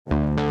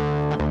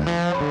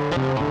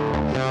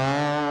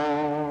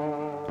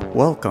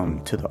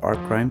Welcome to the Art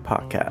Grind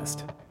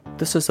Podcast.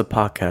 This is a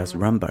podcast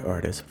run by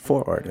artists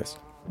for artists,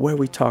 where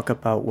we talk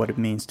about what it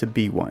means to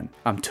be one.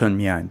 I'm Tun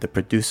Mian, the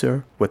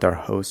producer, with our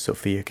hosts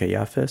Sophia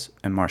Kayafis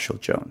and Marshall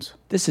Jones.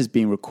 This is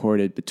being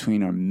recorded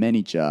between our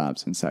many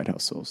jobs and side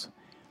hustles.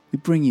 We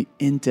bring you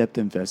in-depth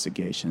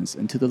investigations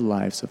into the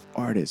lives of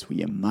artists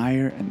we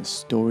admire and the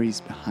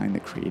stories behind the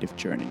creative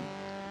journey.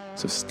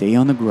 So stay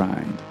on the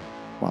grind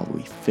while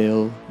we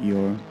fill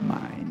your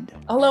mind.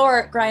 Hello,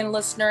 Art Grind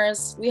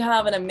listeners. We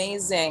have an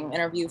amazing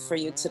interview for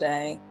you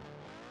today.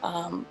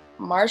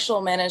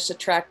 Marshall managed to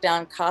track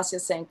down Kassia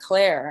St.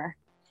 Clair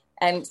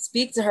and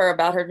speak to her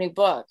about her new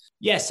book.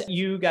 Yes,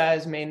 you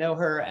guys may know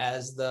her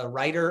as the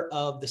writer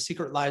of The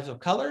Secret Lives of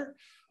Color,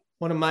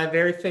 one of my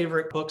very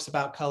favorite books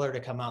about color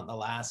to come out in the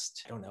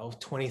last,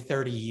 20,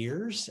 30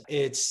 years.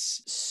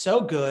 It's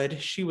so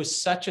good. She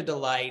was such a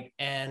delight.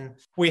 And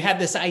we had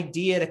this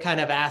idea to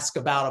kind of ask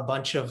about a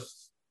bunch of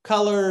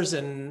colors.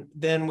 And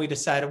then we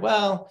decided,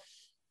 well,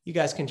 you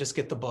guys can just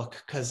get the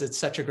book because it's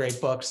such a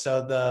great book.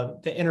 So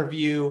the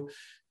interview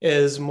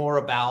is more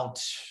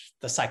about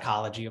the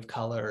psychology of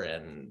color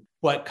and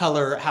what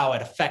color, how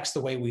it affects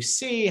the way we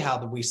see, how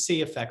the we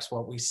see affects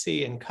what we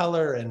see in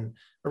color, and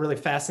a really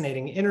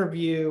fascinating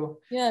interview.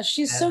 Yeah,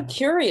 she's so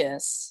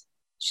curious.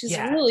 She's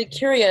really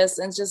curious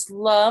and just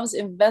loves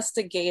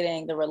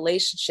investigating the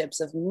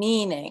relationships of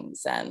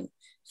meanings and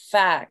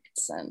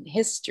facts and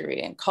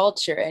history and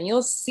culture. And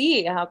you'll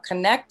see how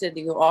connected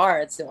you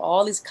are to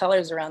all these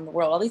colors around the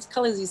world, all these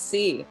colors you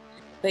see.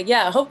 But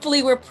yeah,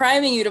 hopefully we're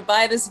priming you to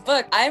buy this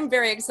book. I'm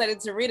very excited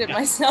to read it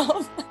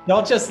myself.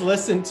 Don't just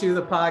listen to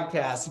the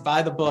podcast,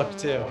 buy the book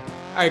too.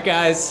 All right,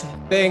 guys,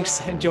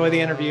 thanks. Enjoy the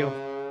interview.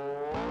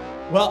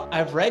 Well,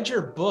 I've read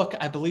your book,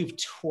 I believe,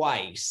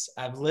 twice.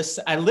 I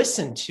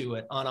listened to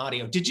it on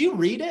audio. Did you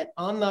read it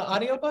on the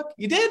audiobook?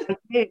 You did? I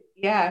did,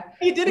 yeah.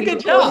 You did a good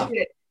job.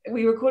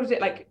 We recorded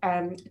it like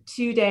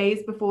 2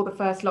 days before the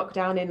first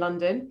lockdown in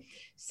London.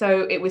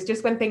 So it was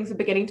just when things were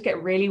beginning to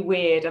get really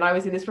weird. And I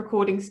was in this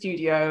recording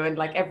studio, and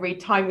like every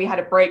time we had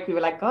a break, we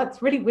were like, God,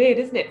 it's really weird,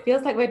 isn't it? It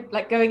feels like we're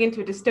like going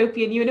into a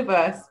dystopian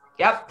universe.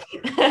 Yep.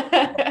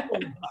 Oh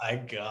my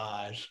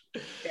gosh.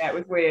 Yeah, it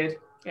was weird.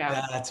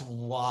 Yeah. That's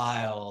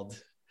wild.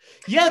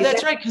 Yeah,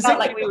 that's right. Because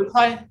like we were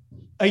probably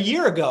a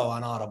year ago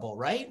on Audible,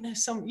 right?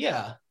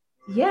 Yeah.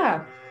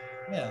 Yeah,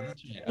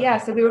 that's right. Yeah,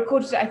 so we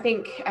recorded it, I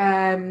think,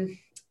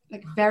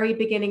 like very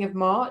beginning of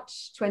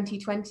March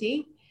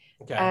 2020.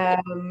 Okay.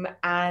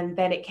 And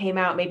then it came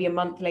out maybe a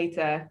month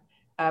later,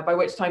 by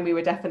which time we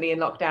were definitely in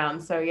lockdown.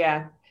 So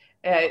yeah,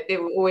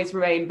 it will always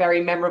remain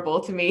very memorable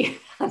to me,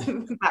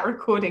 that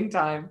recording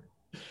time.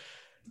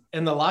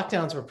 And the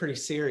lockdowns were pretty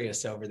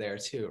serious over there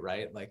too,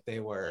 right? Like they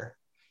were.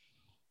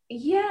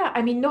 Yeah,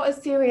 I mean, not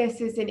as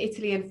serious as in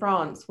Italy and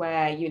France,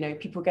 where,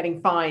 people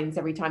getting fines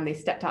every time they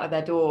stepped out of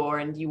their door,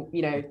 and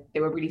they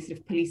were really sort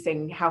of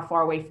policing how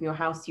far away from your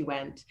house you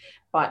went.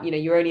 But,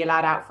 you're only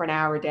allowed out for an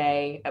hour a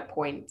day at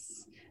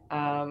points,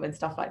 and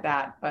stuff like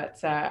that.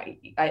 But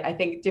I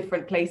think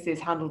different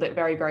places handled it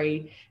very,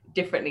 very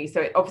differently.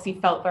 So it obviously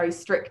felt very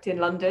strict in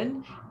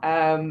London,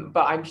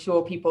 but I'm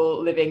sure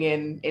people living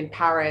in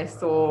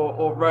Paris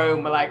or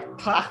Rome were like,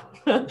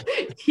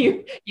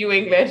 you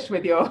English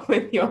with your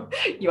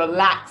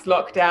lax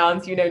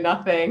lockdowns,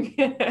 nothing.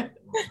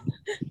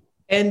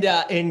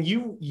 And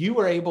you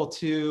were able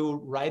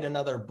to write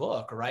another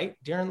book, right,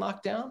 during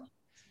lockdown?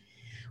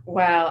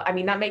 Well, I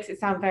mean, that makes it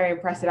sound very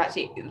impressive.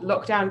 Actually,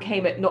 lockdown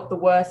came at not the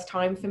worst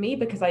time for me,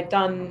 because I'd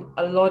done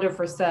a lot of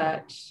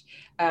research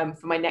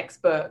for my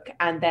next book.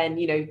 And then,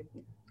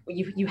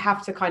 you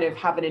have to kind of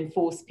have an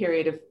enforced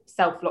period of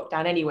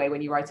self-lockdown anyway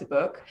when you write a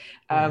book.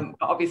 But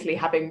obviously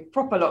having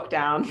proper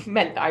lockdown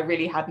meant that I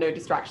really had no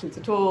distractions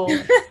at all.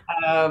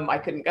 I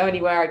couldn't go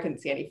anywhere. I couldn't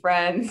see any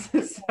friends.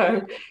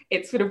 So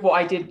it's sort of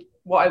what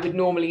I would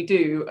normally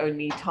do,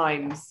 only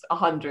times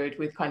 100,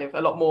 with kind of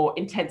a lot more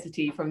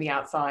intensity from the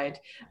outside.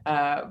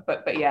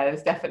 But yeah,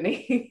 there's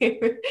definitely,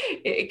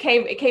 it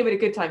came at a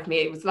good time for me.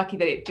 It was lucky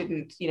that it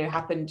didn't,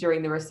 happen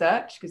during the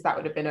research, because that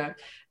would have been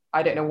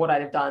I don't know what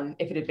I'd have done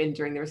if it had been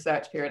during the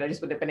research period. I just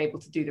would have been able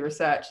to do the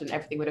research, and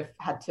everything would have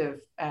had to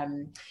have,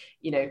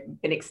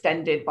 been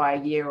extended by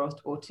a year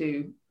or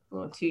two.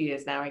 Well, 2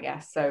 years now, I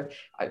guess. So,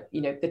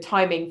 the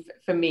timing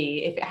for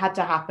me, if it had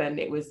to happen,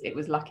 it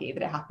was lucky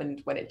that it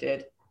happened when it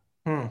did.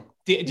 Do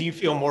you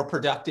feel more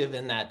productive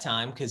in that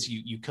time because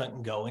you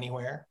couldn't go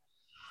anywhere?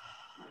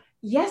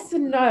 Yes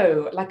and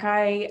no. Like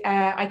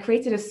I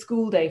created a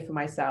school day for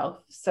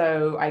myself.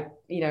 So I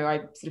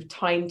sort of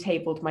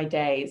timetabled my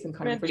days and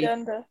kind of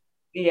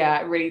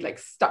really like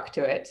stuck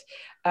to it.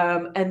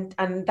 And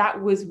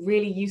that was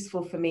really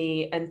useful for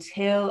me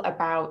until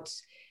about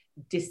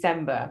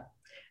December.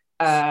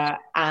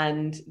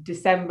 And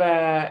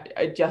December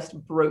just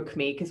broke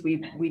me, because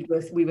we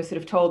were sort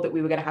of told that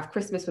we were going to have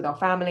Christmas with our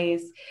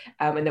families,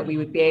 and that we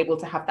would be able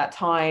to have that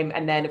time.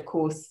 And then, of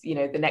course,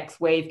 the next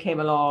wave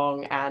came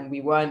along and we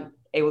weren't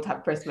able to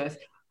have Christmas.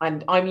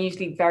 And I'm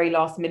usually very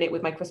last minute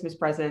with my Christmas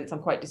presents. I'm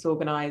quite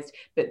disorganized.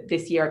 But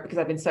this year, because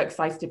I've been so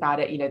excited about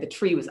it, the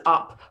tree was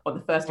up on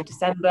the 1st of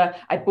December.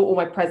 I bought all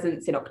my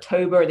presents in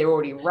October and they were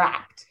already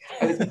wrapped.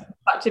 It was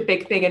such a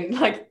big thing and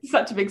like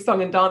such a big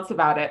song and dance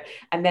about it.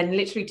 And then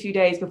literally 2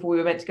 days before we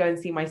were meant to go and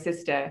see my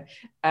sister,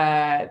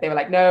 they were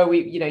like, no,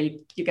 you're going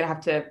to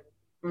have to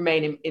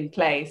remain in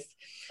place.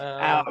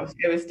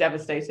 It was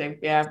devastating.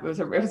 Yeah, it was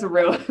a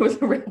real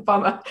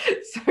bummer.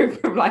 So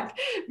from like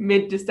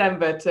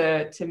mid-December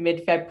to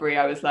mid-February,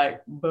 I was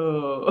like,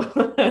 boo.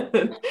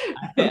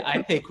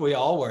 I think we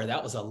all were.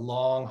 That was a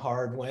long,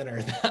 hard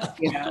winter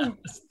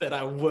that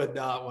I would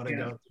not want to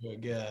go through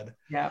again.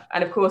 Yeah,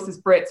 and of course, as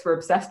Brits, we're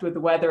obsessed with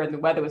the weather, and the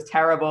weather was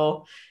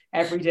terrible.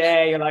 Every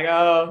day, you're like,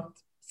 oh,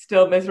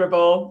 still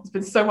miserable. It's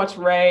been so much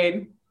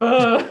rain.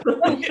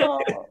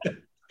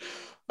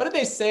 What do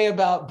they say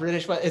about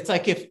British weather? It's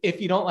like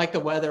if you don't like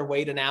the weather,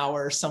 wait an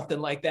hour or something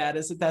like that.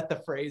 Isn't that the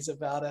phrase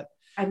about it?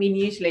 I mean,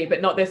 usually,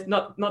 but not this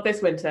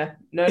winter.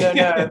 No.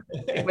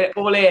 We're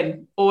all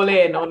in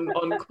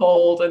on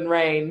cold and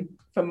rain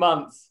for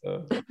months.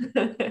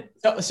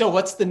 So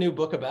what's the new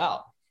book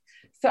about?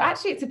 So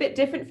actually, it's a bit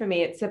different for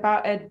me. It's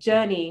about a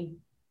journey,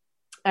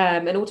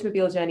 an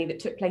automobile journey that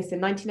took place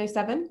in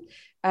 1907.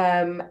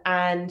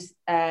 And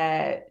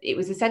it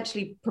was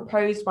essentially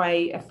proposed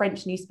by a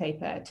French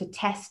newspaper to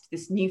test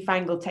this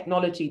newfangled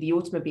technology, the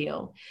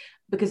automobile,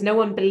 because no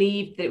one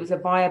believed that it was a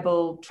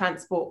viable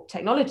transport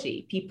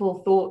technology.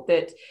 People thought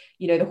that,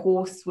 the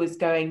horse was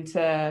going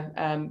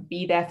to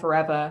be there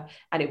forever,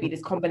 and it would be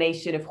this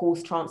combination of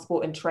horse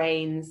transport and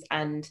trains,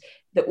 and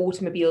the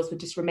automobiles would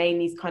just remain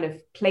these kind of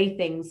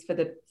playthings for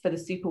the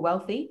super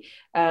wealthy,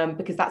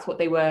 because that's what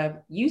they were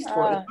used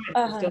for. It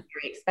was still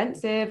very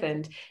expensive,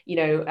 and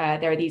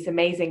there are these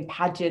amazing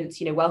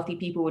pageants. Wealthy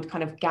people would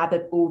kind of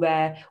gather all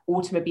their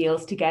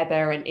automobiles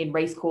together and in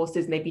race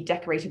courses, and they'd be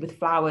decorated with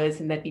flowers,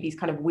 and there'd be these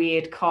kind of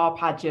weird car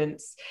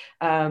pageants.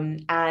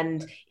 And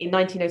in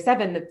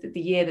 1907, the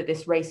year that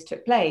this race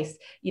took place,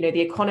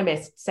 the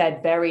Economist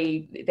said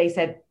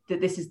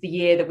that this is the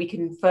year that we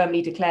can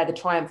firmly declare the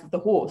triumph of the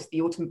horse.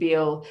 The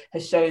automobile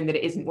has shown that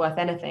it isn't worth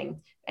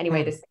anything.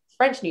 Anyway, this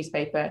French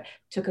newspaper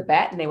took a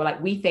bet, and they were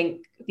like, we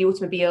think the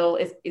automobile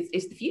is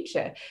the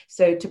future.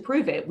 So to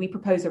prove it, we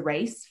propose a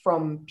race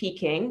from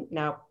Peking,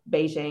 now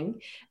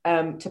Beijing,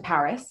 to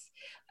Paris,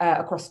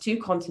 across 2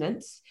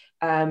 continents.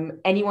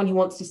 Anyone who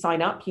wants to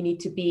sign up, you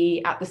need to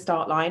be at the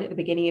start line at the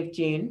beginning of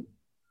June.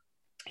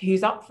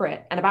 Who's up for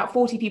it? And about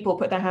 40 people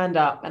put their hand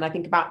up, and I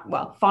think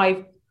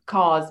 5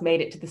 cars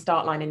made it to the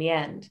start line in the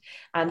end,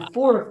 and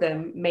 4 of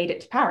them made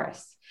it to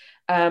Paris.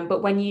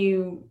 But when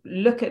you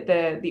look at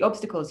the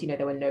obstacles,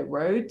 there were no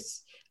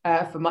roads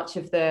for much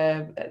of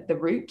the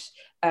route.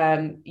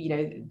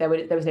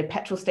 There was no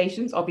petrol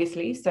stations,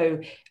 obviously.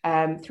 So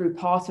through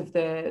part of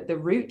the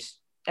route,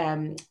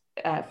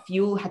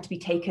 fuel had to be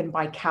taken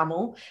by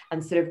camel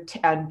and sort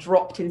of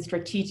dropped in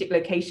strategic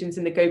locations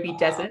in the Gobi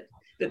Desert,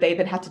 that they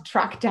then had to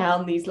track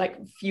down these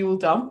like fuel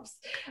dumps.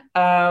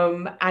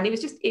 And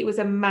it was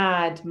a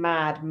mad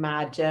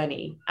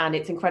journey. And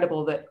it's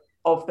incredible that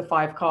of the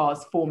 5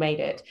 cars, 4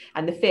 made it.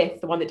 And the 5th,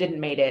 the one that didn't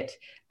made it,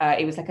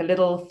 it was like a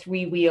little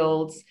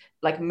 3-wheeled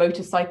like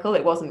motorcycle.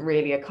 It wasn't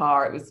really a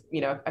car. It was,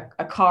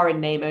 a car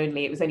in name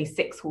only. It was only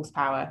 6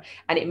 horsepower,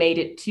 and it made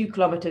it 2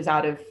 kilometers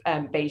out of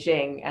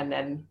Beijing. And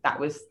then that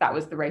was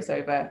the race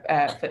over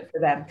for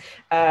them.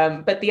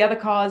 But the other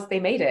cars, they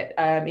made it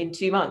in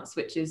 2 months,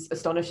 which is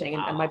astonishing.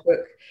 And my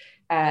book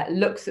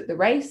looks at the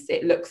race.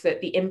 It looks at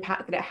the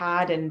impact that it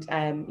had, and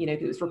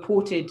it was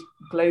reported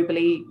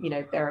globally.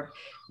 There are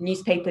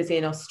newspapers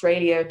in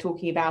Australia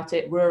talking about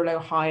it, rural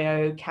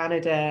Ohio,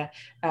 Canada,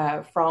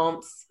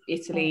 France,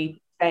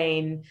 Italy,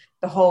 Spain.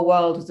 The whole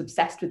world was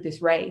obsessed with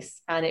this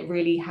race, and it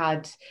really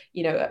had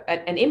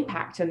an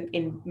impact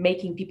in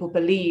making people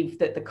believe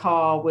that the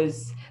car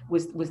was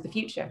the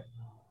future.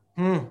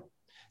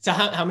 So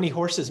how many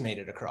horses made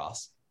it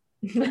across?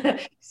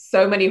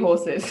 So many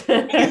horses.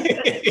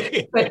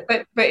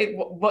 but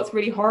what's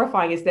really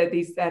horrifying is that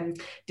these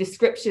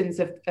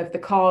descriptions of the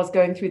cars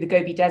going through the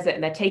Gobi Desert,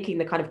 and they're taking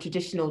the kind of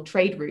traditional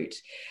trade route,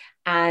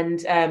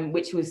 and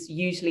which was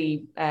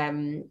usually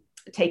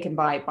taken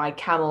by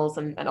camels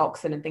and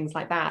oxen and things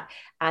like that.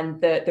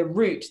 And the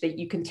route that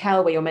you can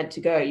tell where you're meant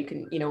to go, you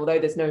can, although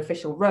there's no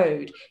official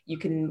road, you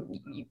can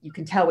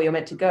tell where you're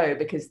meant to go,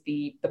 because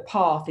the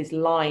path is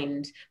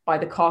lined by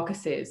the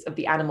carcasses of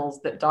the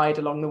animals that died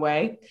along the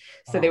way.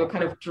 So they were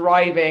kind of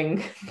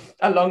driving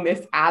along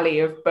this alley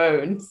of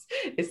bones,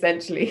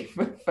 essentially,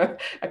 for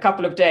a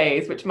couple of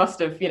days, which must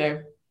have,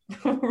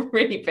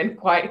 really been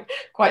quite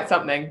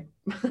something.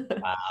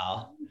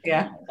 Wow.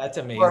 Yeah. That's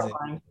amazing.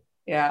 Horrifying.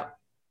 Yeah.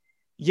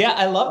 Yeah,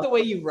 I love the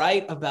way you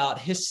write about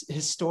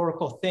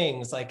historical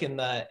things, like in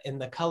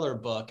the color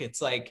book.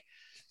 It's like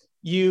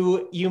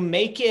you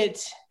make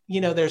it,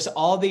 there's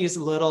all these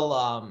little,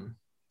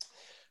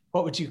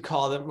 what would you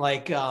call them?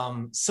 Like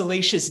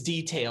salacious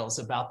details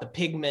about the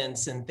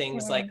pigments and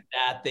things like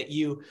that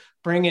you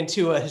bring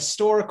into a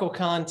historical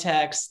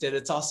context. And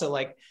it's also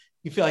like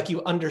you feel like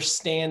you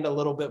understand a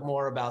little bit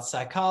more about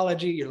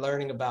psychology, you're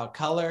learning about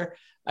color.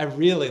 I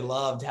really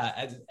loved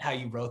how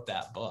you wrote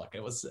that book.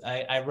 It was,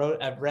 I've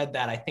read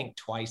that, I think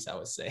twice, I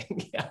was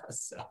saying. Yeah.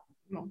 So.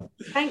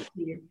 Thank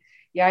you.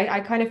 Yeah, I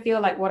kind of feel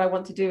like what I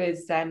want to do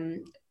is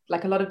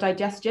like a lot of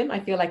digestion.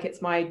 I feel like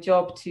it's my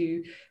job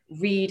to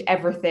read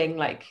everything,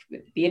 like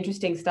the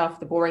interesting stuff,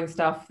 the boring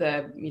stuff,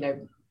 the, you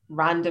know,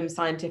 random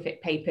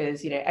scientific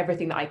papers, you know,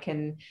 everything that I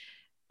can,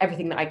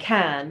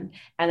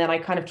 and then I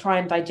kind of try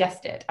and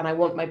digest it. And I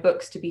want my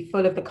books to be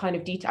full of the kind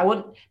of detail. I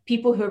want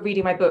people who are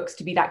reading my books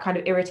to be that kind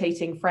of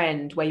irritating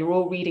friend where you're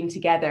all reading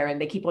together and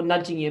they keep on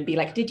nudging you and be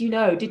like, did you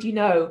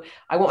know?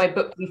 I want my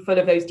book to be full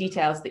of those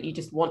details that you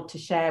just want to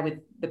share with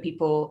the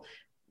people,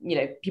 you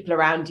know, people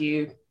around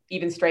you,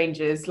 even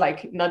strangers,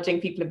 like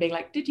nudging people and being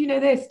like, did you know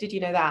this? Did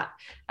you know that?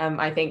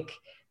 I think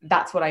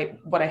that's what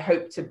I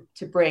hope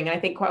to bring. And I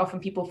think quite often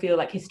people feel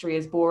like history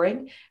is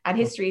boring, and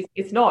history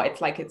it's not. It's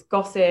like, it's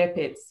gossip,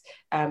 it's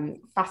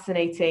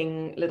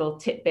fascinating little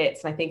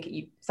tidbits. And I think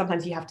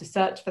sometimes you have to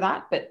search for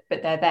that, but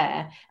they're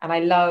there. And I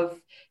love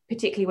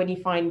particularly when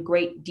you find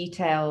great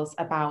details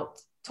about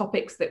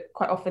topics that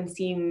quite often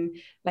seem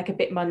like a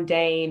bit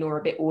mundane or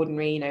a bit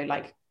ordinary. You know,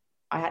 like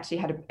I actually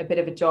had a bit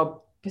of a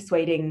job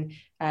persuading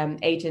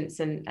agents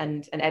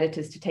and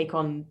editors to take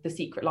on The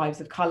Secret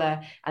Lives of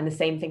Color, and the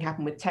same thing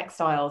happened with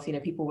textiles. You know,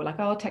 people were like,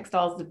 oh,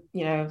 textiles,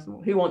 you know,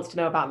 who wants to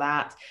know about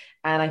that?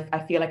 And I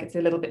feel like it's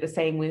a little bit the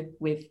same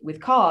with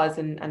cars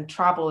and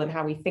travel and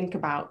how we think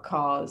about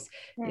cars.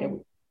 You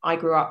know, I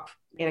grew up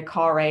in a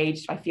car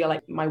age. I feel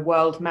like my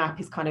world map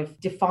is kind of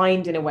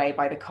defined in a way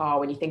by the car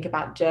when you think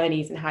about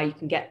journeys and how you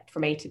can get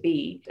from A to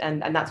B.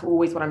 And that's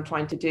always what I'm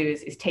trying to do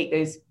is take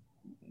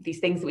these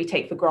things that we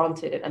take for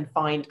granted and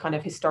find kind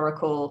of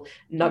historical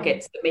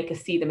nuggets that make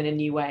us see them in a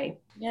new way.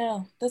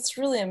 Yeah, that's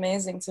really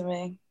amazing to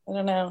me. I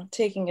don't know,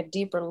 taking a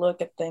deeper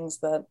look at things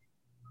that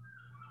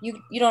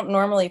you don't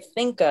normally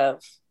think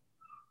of.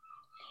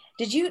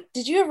 Did you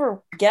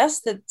ever guess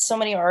that so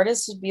many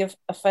artists would be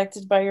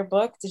affected by your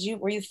book?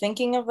 Were you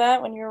thinking of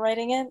that when you were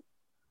writing it?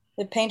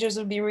 That painters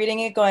would be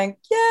reading it going,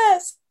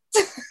 yes.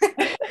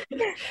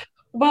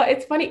 Well,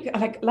 it's funny,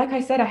 like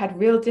I said, I had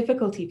real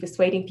difficulty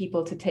persuading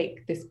people to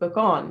take this book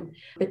on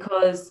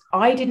because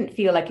I didn't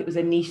feel like it was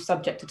a niche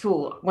subject at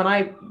all. When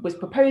I was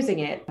proposing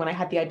it, when I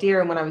had the idea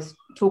and when I was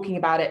talking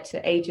about it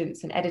to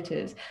agents and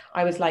editors,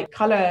 I was like,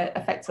 color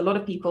affects a lot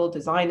of people,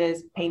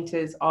 designers,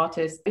 painters,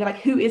 artists. They're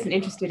like, who isn't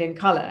interested in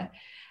color?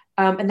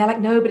 And they're like,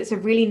 no, but it's a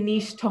really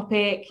niche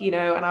topic, you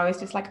know, and I was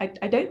just like,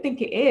 I don't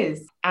think it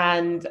is.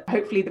 And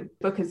hopefully the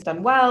book has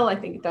done well. I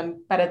think it's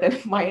done better than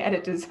my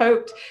editors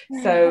hoped.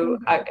 So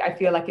I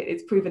feel like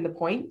it's proven the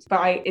point.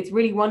 But it's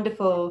really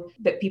wonderful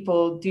that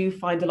people do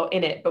find a lot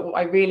in it. But what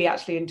I really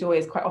actually enjoy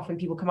is quite often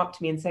people come up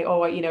to me and say,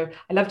 oh, you know,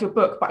 I loved your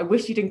book, but I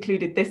wish you'd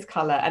included this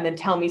color, and then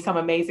tell me some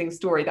amazing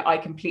story that I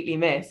completely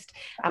missed.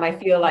 And I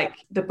feel like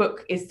the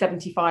book is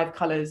 75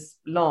 colors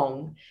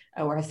long,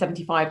 or has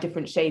 75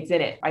 different shades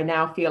in it. I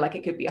now feel like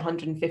it could be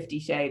 150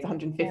 shades,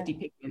 150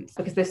 pigments,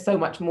 because there's so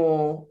much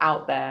more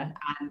out there.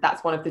 And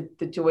that's one of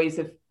the joys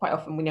of quite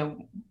often, you know,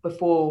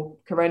 before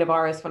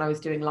coronavirus, when I was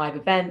doing live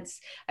events,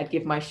 I'd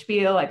give my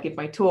spiel, I'd give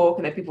my talk,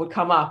 and then people would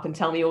come up and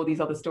tell me all these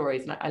other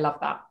stories. And I love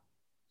that.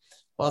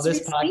 Well,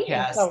 this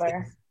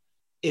podcast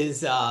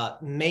is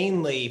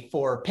mainly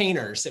for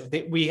painters.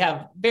 We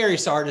have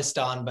various artists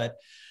on, but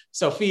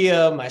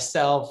Sophia,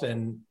 myself,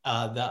 and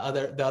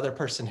the other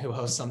person who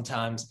hosts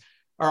sometimes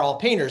are all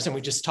painters, and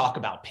we just talk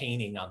about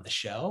painting on the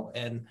show.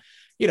 And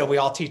you know, we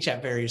all teach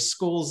at various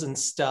schools and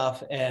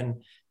stuff.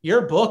 And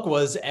your book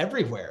was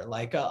everywhere.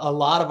 Like a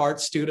lot of art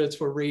students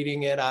were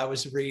reading it. I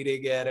was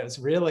reading it. It was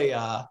really,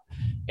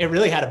 it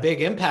really had a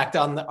big impact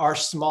on our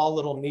small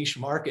little niche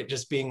market.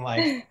 Just being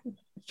like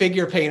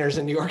figure painters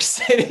in New York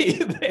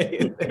City,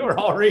 they were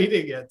all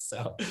reading it.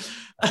 So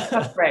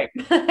that's great.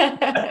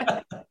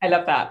 I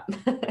love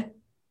that.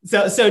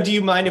 So do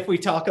you mind if we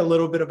talk a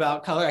little bit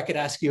about color? I could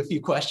ask you a few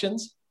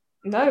questions.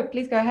 No,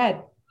 please go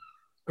ahead.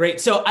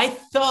 Great. So I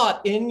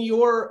thought in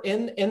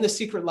The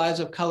Secret Lives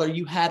of Color,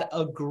 you had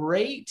a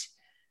great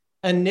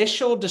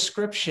initial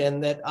description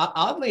that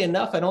oddly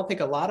enough, I don't think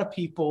a lot of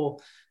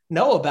people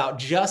know about,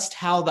 just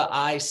how the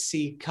eye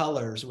see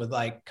colors with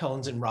like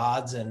cones and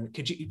rods. And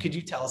could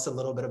you tell us a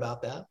little bit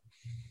about that?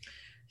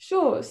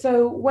 Sure.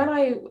 So when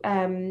I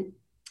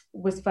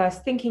was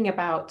first thinking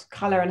about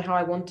color and how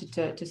I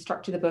wanted to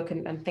structure the book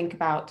and think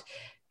about,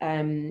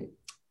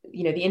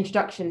 you know, the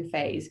introduction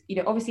phase, you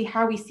know, obviously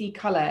how we see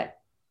color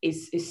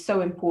is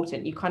so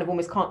important. You kind of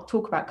almost can't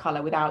talk about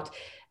color without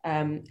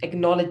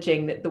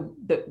acknowledging that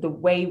the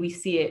way we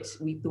see it,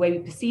 the way we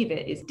perceive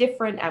it is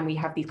different, and we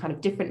have these kind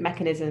of different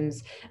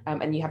mechanisms,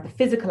 and you have the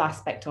physical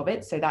aspect of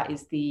it. So that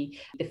is the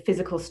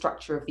physical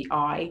structure of the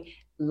eye.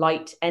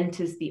 Light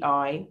enters the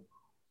eye,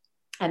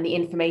 and the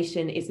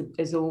information is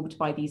absorbed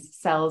by these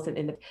cells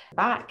in the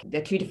back.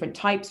 There are two different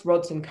types,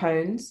 rods and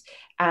cones.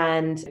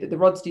 And the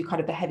rods do kind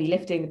of the heavy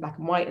lifting, the black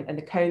and white, and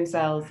the cone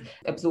cells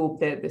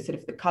absorb the sort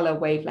of the color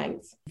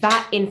wavelengths.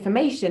 That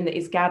information that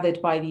is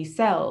gathered by these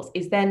cells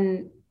is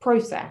then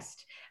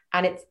processed.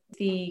 And it's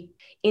the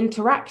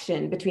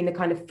interaction between the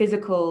kind of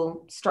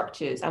physical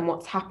structures and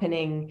what's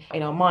happening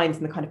in our minds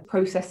and the kind of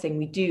processing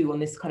we do on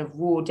this kind of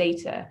raw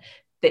data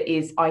that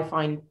is, I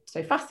find,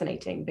 so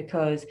fascinating,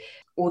 because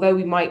although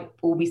we might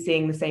all be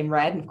seeing the same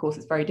red, and of course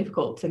it's very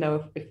difficult to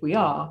know if we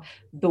are,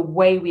 the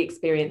way we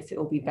experience it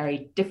will be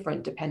very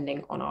different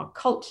depending on our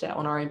culture,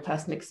 on our own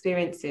personal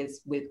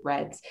experiences with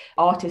reds,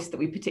 artists that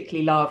we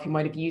particularly love who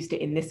might have used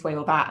it in this way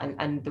or that,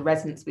 and the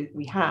resonance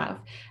we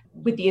have.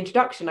 With the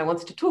introduction, I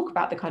wanted to talk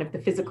about the kind of the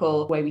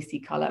physical way we see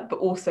color, but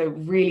also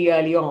really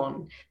early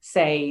on,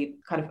 say,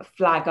 kind of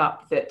flag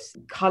up that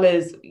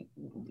colors,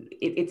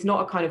 it's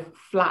not a kind of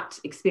flat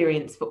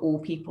experience for all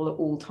people at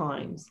all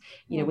times.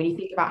 You know, when you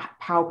think about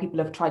how people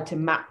have tried to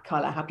map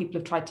color, how people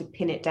have tried to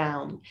pin it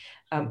down,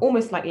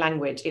 almost like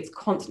language, it's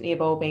constantly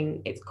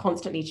evolving, it's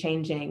constantly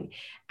changing,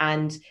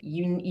 and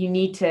you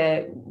need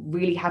to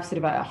really have sort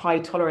of a high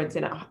tolerance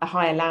and a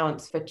high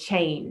allowance for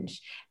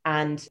change.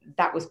 And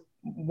that was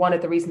one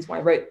of the reasons why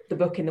I wrote the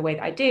book in the way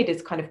that I did,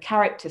 is kind of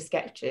character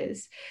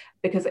sketches,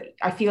 because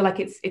I feel like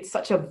it's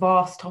such a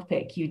vast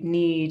topic. You'd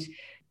need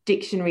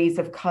dictionaries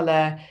of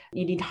color,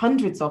 you need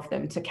hundreds of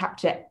them to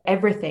capture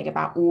everything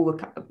about all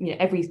the, you know,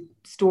 every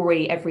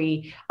story,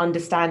 every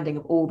understanding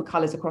of all the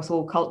colors across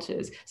all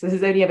cultures. So this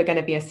is only ever going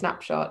to be a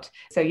snapshot.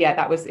 So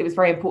yeah, it was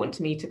very important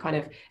to me to kind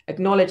of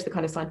acknowledge the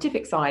kind of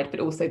scientific side, but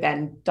also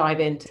then dive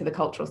into the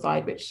cultural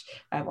side, which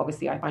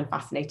obviously I find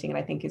fascinating, and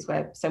I think is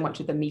where so much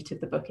of the meat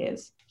of the book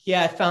is.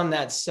 Yeah, I found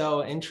that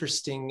so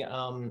interesting.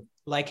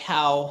 Like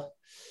how,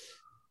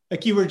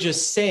 like you were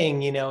just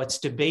saying, you know, it's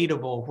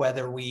debatable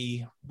whether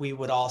we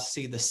would all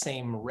see the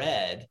same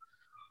red.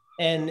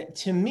 And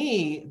to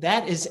me,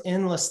 that is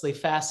endlessly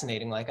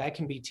fascinating. Like I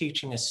can be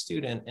teaching a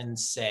student and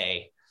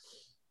say,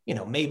 you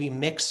know, maybe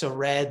mix a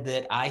red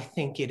that I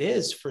think it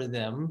is for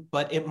them,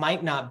 but it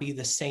might not be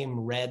the same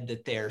red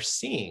that they're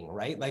seeing,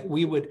 right? Like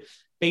we would,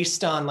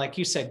 based on, like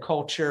you said,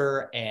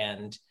 culture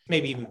and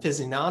maybe even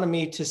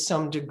physiognomy to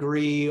some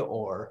degree,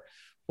 or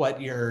what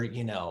your,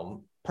 you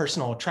know,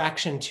 personal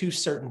attraction to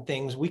certain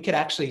things, we could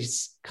actually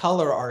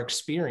color our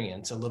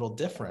experience a little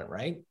different,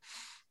 right?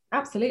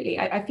 Absolutely.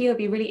 I feel it'd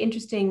be really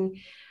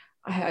interesting.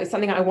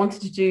 Something I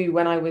wanted to do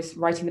when I was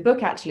writing the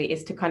book actually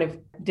is to kind of,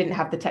 didn't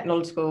have the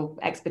technological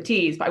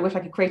expertise, but I wish I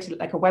could create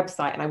like a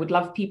website, and I would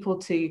love people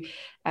to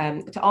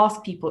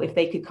ask people if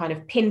they could kind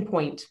of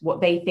pinpoint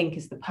what they think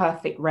is the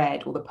perfect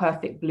red or the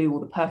perfect blue or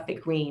the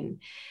perfect green,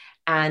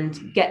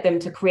 and get them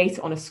to create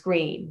it on a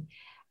screen.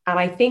 And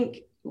I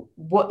think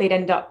what they'd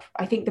end up,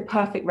 I think the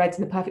perfect reds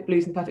and the perfect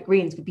blues and the perfect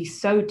greens would be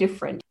so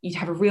different. You'd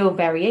have a real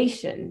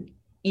variation,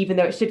 even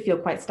though it should feel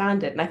quite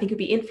standard. And I think it'd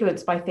be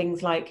influenced by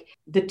things like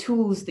the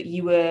tools that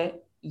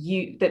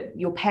that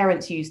your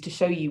parents used to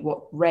show you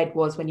what red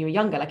was when you were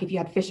younger. Like if you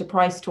had Fisher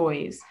Price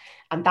toys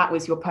and that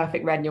was your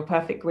perfect red and your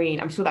perfect green,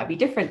 I'm sure that'd be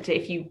different to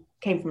if you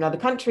came from another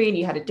country and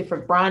you had a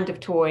different brand of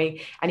toy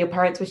and your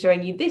parents were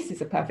showing you, this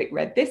is a perfect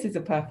red, this is a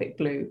perfect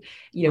blue,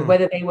 you know,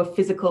 whether they were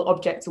physical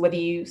objects or whether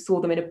you saw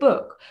them in a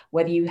book,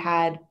 whether you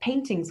had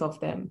paintings of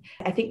them.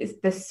 I think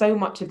there's so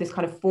much of this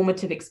kind of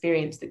formative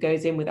experience that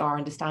goes in with our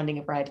understanding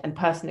of red, and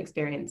personal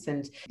experience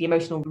and the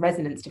emotional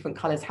resonance different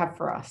colors have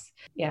for us.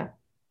 Yeah.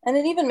 And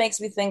it even makes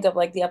me think of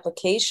like the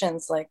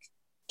applications, like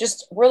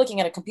just we're looking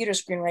at a computer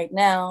screen right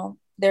now.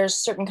 There's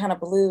certain kind of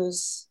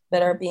blues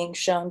that are being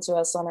shown to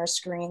us on our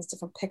screens,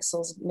 different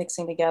pixels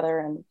mixing together.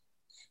 And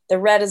the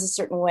red is a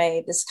certain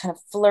way, this kind of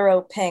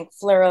fluoro pink,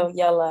 fluoro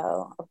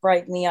yellow, a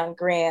bright neon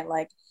green,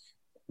 like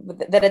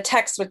that a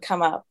text would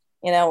come up,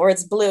 you know, or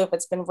it's blue if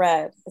it's been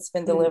read, it's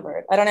been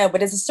delivered. I don't know,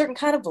 but it's a certain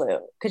kind of blue.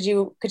 Could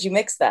you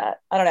mix that?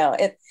 I don't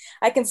know.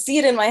 I can see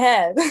it in my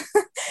head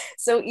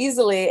so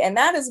easily. And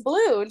that is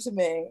blue to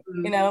me,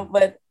 you know,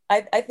 but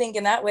I think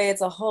in that way,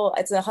 it's a whole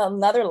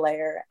another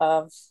layer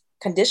of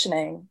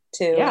conditioning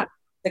to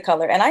the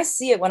color. And I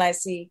see it when I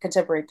see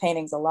contemporary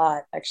paintings a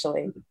lot,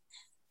 actually.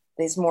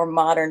 These more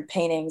modern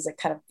paintings that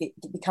kind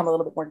of become a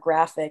little bit more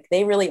graphic.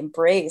 They really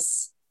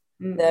embrace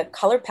the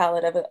color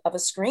palette of a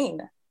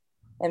screen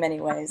in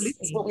many ways. Absolutely.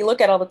 It's what we look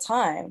at all the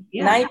time.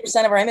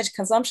 90% of our image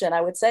consumption,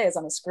 I would say, is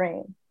on a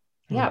screen.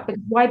 Yeah, but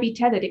why be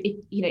tethered?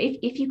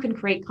 If you can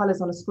create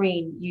colors on a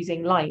screen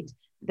using light,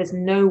 there's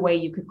no way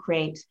you could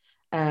create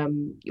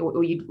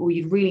or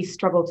you'd really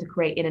struggle to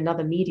create in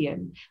another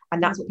medium.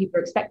 And that's what people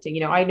are expecting. You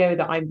know, I know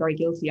that I'm very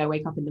guilty. I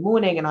wake up in the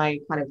morning and I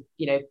kind of,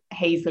 you know,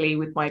 hazily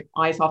with my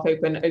eyes half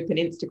open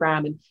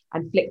Instagram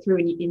and flick through,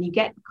 and you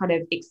get kind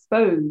of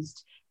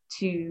exposed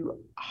to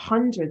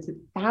hundreds of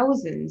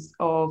thousands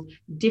of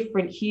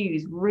different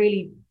hues,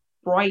 really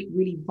bright,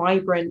 really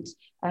vibrant,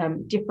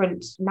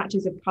 different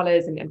matches of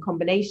colors and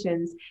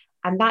combinations.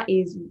 And that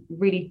is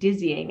really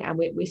dizzying. And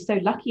we're so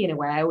lucky in a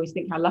way. I always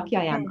think how lucky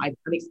I am. I'm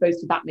exposed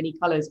to that many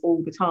colors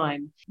all the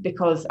time,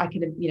 because I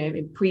can, you know,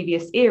 in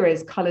previous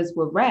eras, colors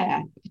were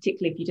rare,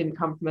 particularly if you didn't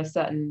come from a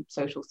certain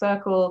social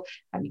circle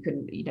and you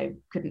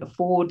couldn't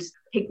afford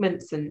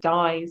pigments and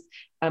dyes.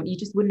 You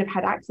just wouldn't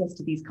have had access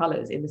to these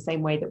colors in the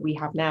same way that we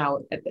have now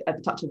at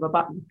the touch of a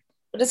button.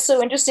 But it's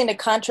so interesting to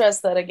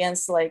contrast that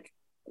against like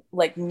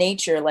like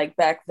nature, like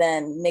back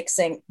then,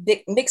 mixing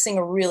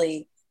a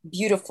really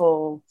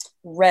beautiful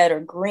red or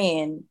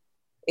green,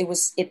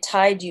 it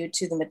tied you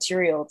to the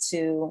material,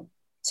 to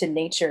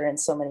nature in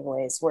so many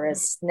ways.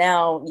 Whereas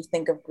now you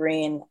think of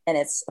green and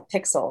it's a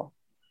pixel.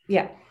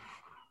 Yeah.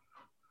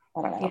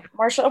 I don't know. Yeah.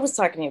 Marsha, I was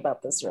talking to you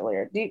about this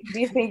earlier. Do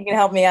you think you can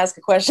help me ask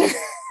a question?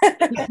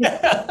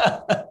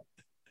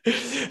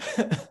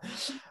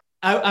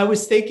 I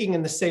was thinking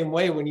in the same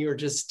way when you were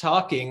just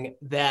talking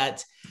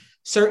that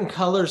certain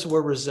colors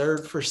were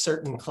reserved for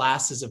certain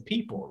classes of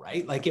people,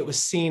 right? Like it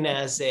was seen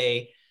as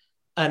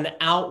an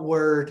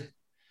outward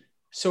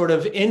sort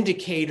of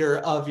indicator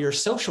of your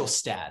social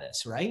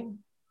status, right?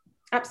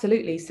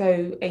 Absolutely.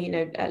 So,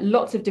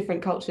 lots of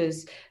different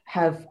cultures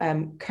have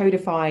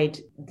codified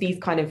these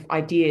kind of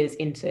ideas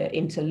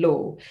into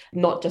law,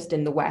 not just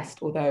in the West,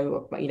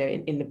 although,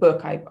 in the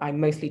book, I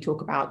mostly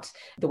talk about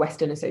the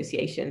Western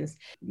associations.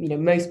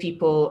 Most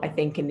people, I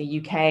think, in the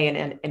UK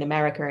and in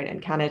America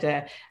and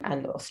Canada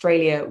and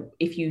Australia,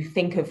 if you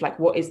think of like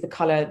what is the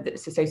color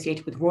that's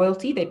associated with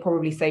royalty, they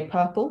probably say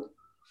purple.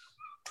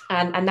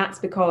 And that's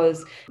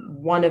because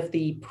one of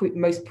the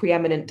most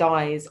preeminent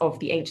dyes of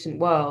the ancient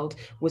world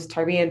was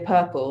Tyrian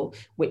purple,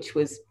 which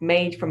was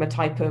made from a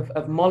type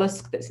of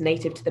mollusk that's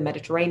native to the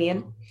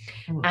Mediterranean.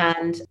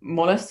 And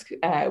mollusk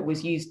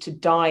was used to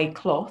dye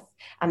cloth.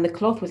 And the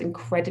cloth was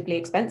incredibly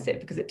expensive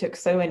because it took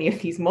so many of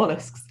these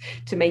mollusks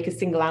to make a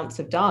single ounce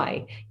of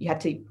dye. You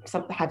had to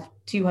have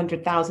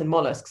 200,000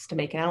 mollusks to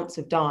make an ounce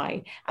of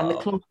dye. And the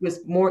cloth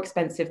was more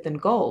expensive than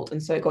gold.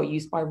 And so it got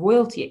used by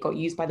royalty. It got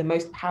used by the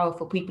most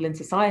powerful people in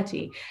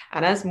society.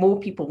 And as more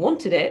people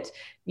wanted it,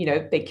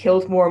 they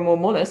killed more and more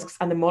mollusks,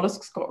 and the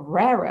mollusks got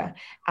rarer.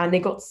 And they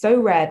got so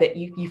rare that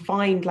you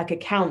find like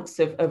accounts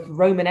of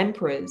Roman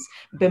emperors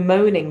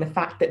bemoaning the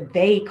fact that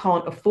they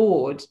can't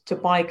afford to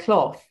buy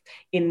cloth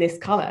in this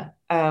color.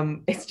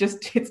 It's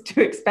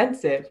too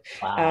expensive.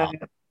 Wow.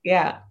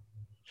 Yeah.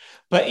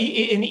 But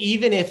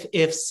even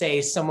if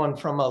say someone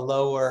from a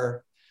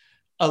lower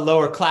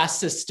class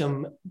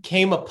system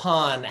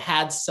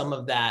had some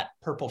of that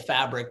purple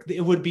fabric,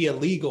 it would be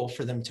illegal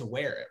for them to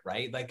wear it,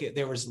 right? Like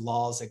there was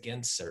laws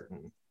against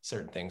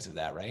certain things of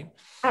that, right?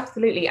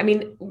 Absolutely. I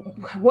mean,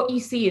 what you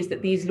see is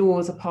that these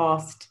laws are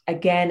passed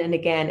again and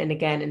again and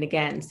again and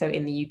again. So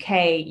in the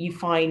UK, you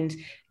find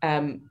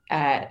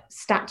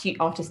statute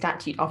after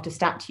statute after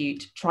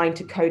statute trying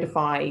to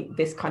codify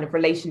this kind of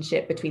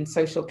relationship between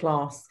social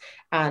class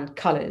and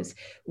colours,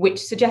 which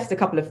suggests a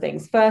couple of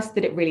things. First,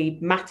 that it really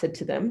mattered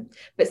to them.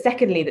 But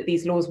secondly, that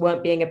these laws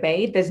weren't being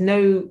obeyed. There's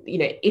no,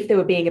 if they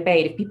were being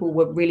obeyed, if people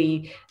were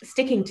really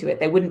sticking to it,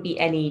 there wouldn't be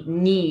any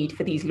need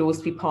for these laws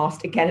to be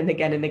passed again and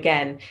again and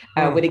again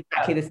with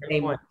exactly the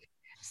same.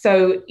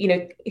 So,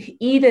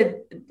 either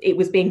it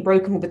was being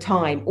broken all the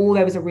time, or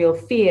there was a real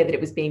fear that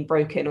it was being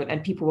broken,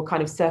 and people were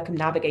kind of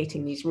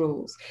circumnavigating these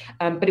rules.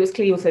 But it was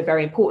clearly also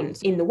very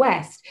important. In the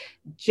West,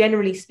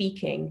 generally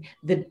speaking,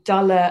 the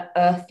duller,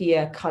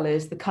 earthier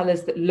colours, the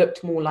colours that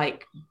looked more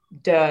like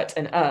dirt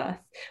and earth,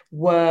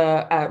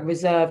 were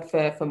reserved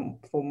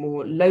for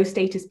more low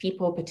status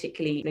people,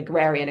 particularly in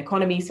agrarian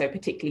economy, so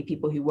particularly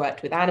people who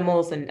worked with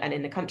animals and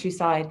in the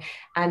countryside,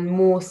 and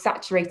more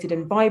saturated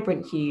and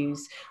vibrant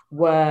hues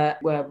were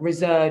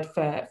reserved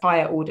for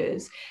higher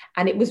orders.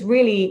 And it was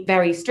really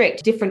very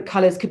strict. Different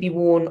colours could be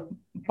worn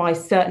by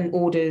certain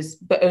orders,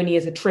 but only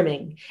as a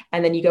trimming.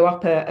 And then you go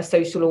up a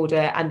social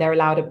order and they're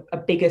allowed a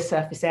bigger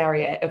surface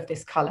area of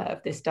this colour,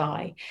 of this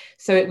dye.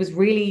 So it was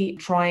really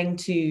trying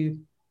to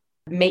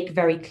make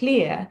very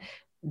clear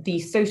the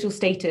social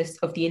status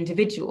of the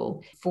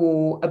individual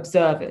for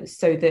observers,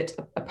 so that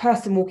a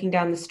person walking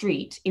down the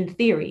street, in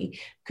theory,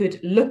 could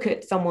look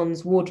at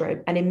someone's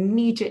wardrobe and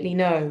immediately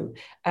know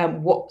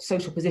what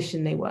social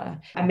position they were,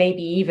 and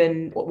maybe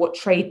even what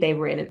trade they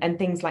were in, and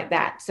things like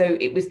that. So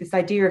it was this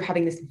idea of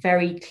having this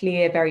very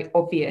clear, very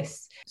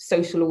obvious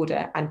social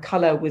order, and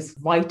colour was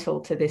vital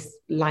to this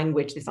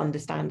language, this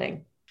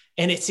understanding.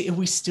 And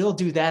we still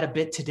do that a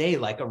bit today,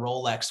 like a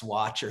Rolex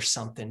watch or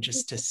something,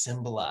 just to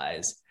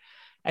symbolize.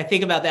 I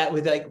think about that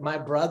with, like, my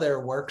brother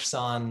works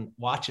on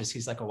watches.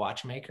 He's like a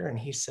watchmaker. And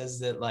he says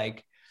that,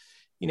 like,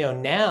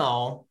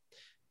 now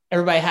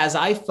everybody has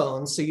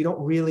iPhones, so you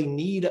don't really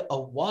need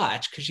a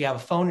watch because you have a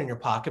phone in your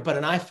pocket, but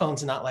an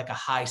iPhone's not like a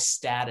high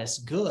status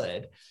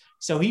good.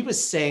 So he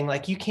was saying,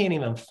 like, you can't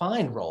even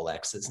find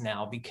Rolexes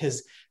now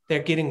because they're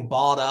getting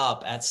bought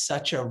up at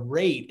such a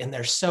rate, and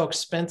they're so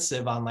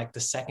expensive on like the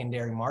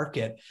secondary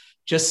market,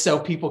 just so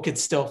people could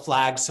still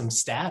flag some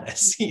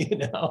status,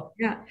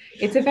 Yeah,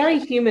 it's a very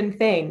human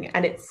thing.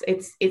 And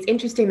it's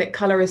interesting that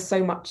color is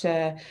so much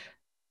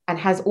and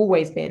has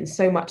always been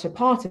so much a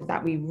part of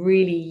that. We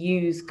really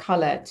use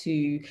color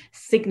to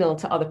signal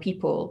to other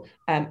people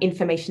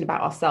information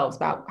about ourselves,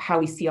 about how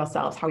we see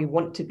ourselves, how we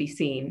want to be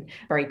seen,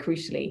 very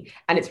crucially.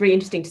 And it's really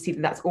interesting to see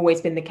that that's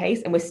always been the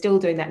case, and we're still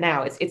doing that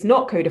now. It's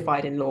not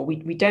codified in law.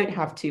 We don't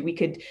have to. We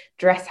could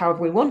dress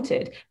however we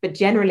wanted, but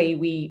generally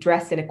we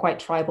dress in a quite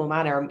tribal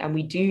manner, and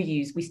we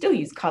still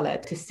use color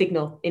to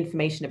signal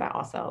information about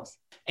ourselves.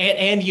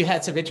 And you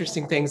had some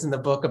interesting things in the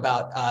book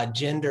about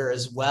gender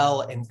as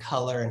well and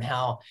color, and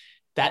how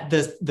that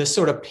the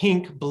sort of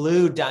pink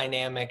blue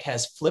dynamic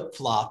has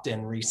flip-flopped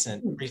in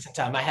recent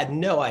time. I had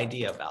no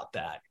idea about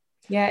that.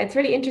 Yeah, it's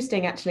really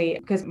interesting actually,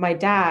 because my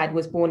dad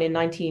was born in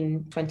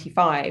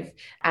 1925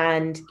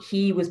 and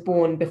he was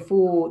born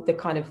before the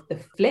kind of the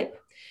flip.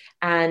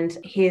 And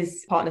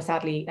his partner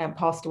sadly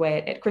passed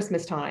away at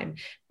Christmas time.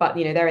 But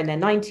they're in their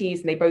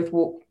 90s and they both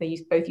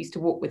used to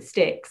walk with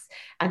sticks.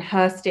 And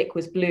her stick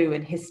was blue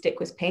and his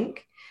stick was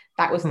pink.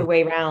 That was the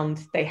way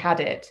round they had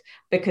it,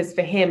 because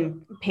for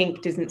him,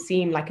 pink doesn't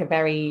seem like a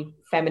very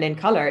feminine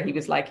color. He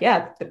was like,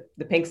 yeah,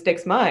 the pink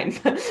stick's mine,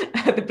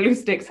 the blue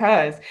stick's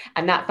hers.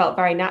 And that felt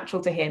very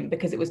natural to him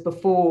because it was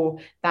before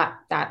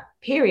that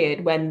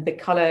period when the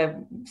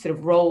color sort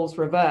of roles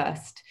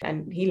reversed,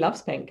 and he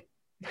loves pink.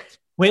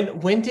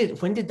 When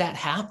did that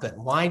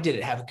happen? Why did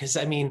it happen? Because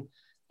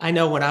I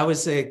know when I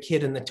was a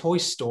kid in the toy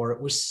store,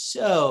 it was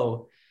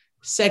so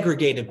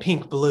segregated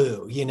pink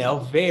blue,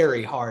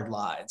 very hard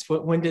lines.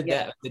 When did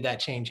that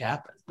change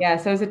happen? Yeah,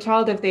 so as a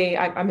child of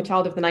I'm a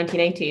child of the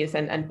 1980s,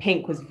 and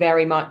pink was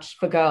very much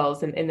for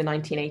girls in the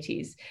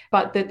 1980s.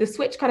 But the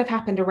switch kind of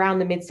happened around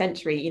the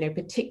mid-century,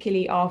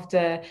 particularly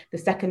after the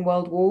Second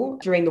World War.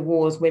 During the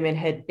wars, women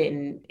had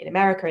been in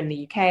America and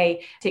the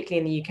UK, particularly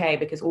in the UK,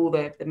 because all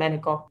the men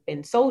had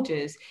been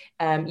soldiers.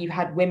 You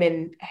had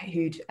women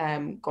who'd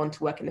gone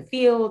to work in the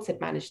fields, had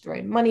managed their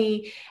own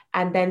money.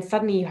 And then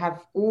suddenly you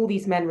have all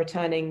these men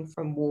returning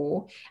from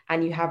war,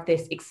 and you have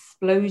this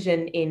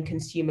explosion in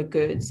consumer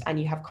goods, and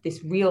you have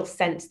this real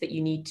sense that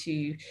you need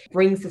to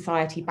bring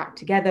society back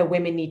together.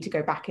 Women need to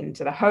go back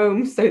into the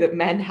home so that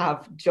men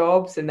have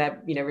jobs, and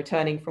they're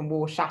returning from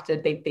war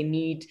shattered. They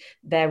need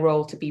their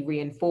role to be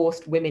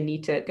reinforced. Women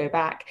need to go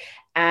back.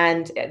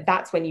 And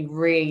that's when you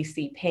really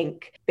see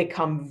pink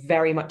become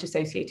very much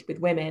associated with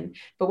women.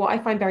 But what I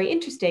find very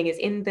interesting is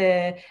in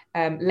the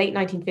late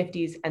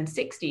 1950s and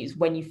 60s,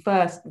 when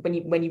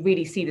you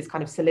really see this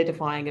kind of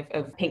solidifying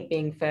of pink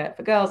being for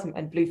girls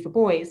and blue for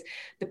boys,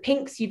 the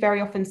pinks you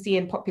very often see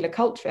in popular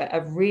culture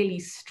are really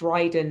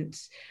strident,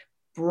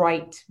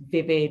 bright,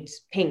 vivid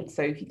pink.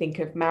 So if you think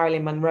of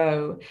Marilyn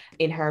Monroe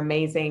in her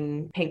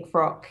amazing pink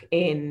frock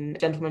in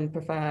Gentlemen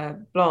Prefer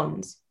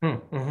Blondes,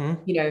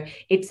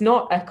 it's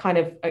not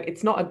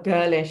a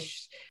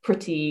girlish,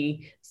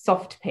 pretty,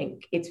 soft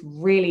pink. It's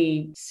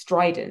really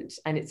strident.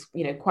 And it's,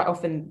 quite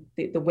often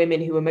the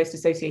women who were most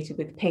associated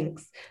with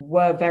pinks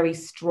were very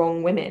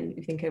strong women.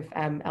 You think of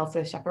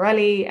Elsa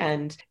Schiaparelli,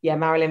 and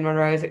Marilyn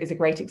Monroe is a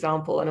great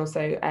example. And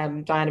also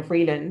Diana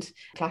Vreeland,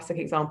 classic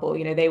example.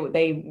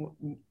 They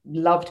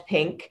loved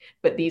pink,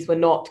 but these were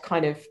not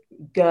kind of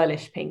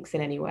girlish pinks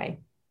in any way.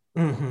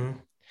 Mm-hmm.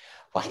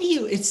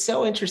 It's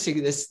so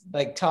interesting, this,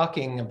 like,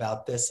 talking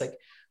about this, like,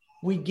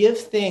 we give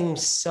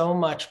things so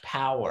much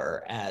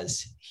power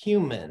as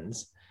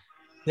humans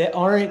that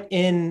aren't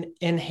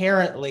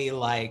inherently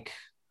like,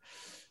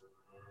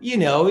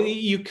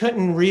 you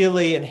couldn't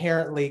really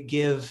inherently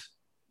give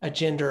a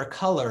gender, a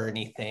color, or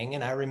anything.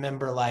 And I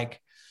remember like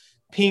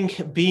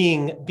pink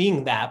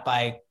being that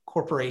by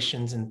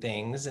corporations and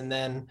things. And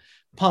then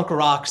punk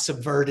rock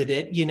subverted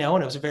it, and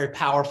it was a very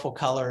powerful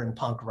color in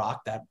punk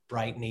rock, that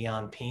bright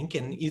neon pink.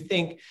 And you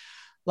think,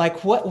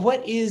 like,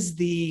 what is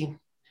the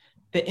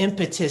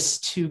impetus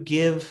to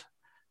give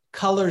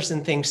colors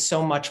and things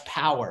so much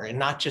power and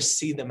not just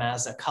see them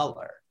as a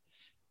color?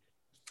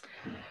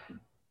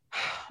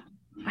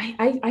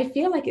 I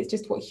feel like it's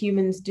just what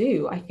humans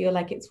do. I feel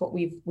like it's what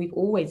we've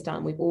always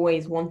done. We've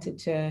always wanted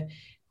to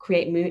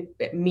create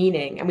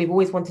meaning, and we've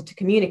always wanted to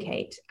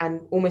communicate,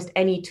 and almost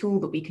any tool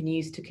that we can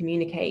use to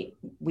communicate,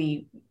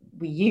 we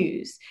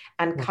use.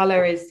 And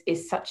color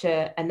is such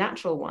a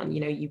natural one.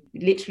 You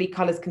literally,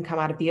 colors can come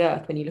out of the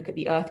earth. When you look at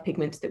the earth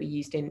pigments that we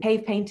used in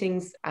cave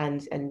paintings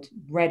and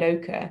red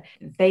ochre,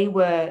 they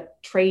were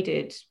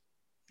traded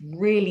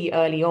really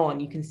early on.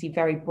 You can see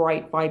very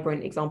bright,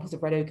 vibrant examples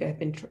of red ochre have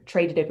been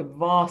traded over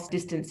vast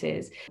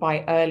distances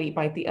by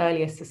the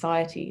earliest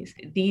societies.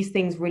 These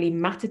things really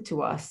mattered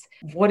to us.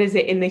 What is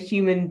it in the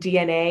human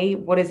DNA?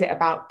 What is it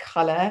about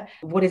color?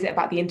 What is it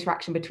about the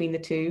interaction between the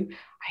two?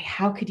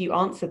 How could you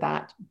answer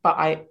that? But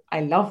I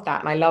love that.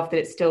 And I love that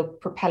it's still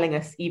propelling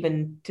us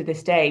even to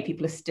this day.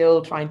 People are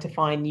still trying to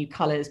find new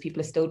colors.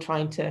 People are still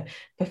trying to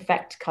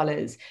perfect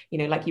colors.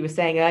 Like you were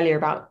saying earlier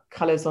about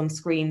colors on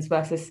screens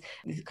versus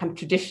kind of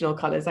traditional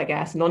colors, I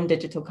guess,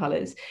 non-digital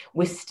colors.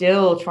 We're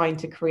still trying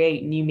to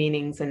create new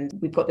meanings, and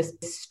we've got this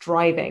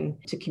striving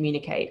to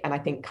communicate. And I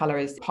think color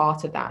is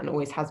part of that, and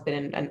always has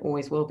been and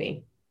always will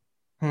be.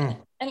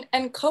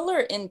 And color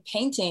in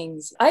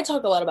paintings, I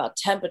talk a lot about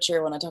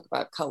temperature when I talk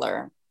about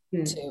color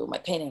to my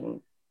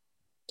painting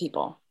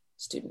people,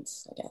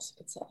 students, I guess you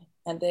could say.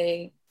 And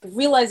they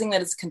realizing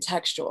that it's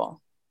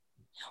contextual.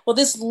 Well,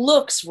 this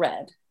looks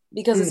red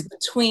because it's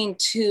between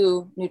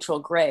two neutral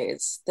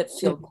grays that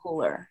feel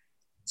cooler.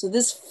 So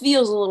this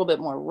feels a little bit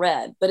more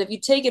red. But if you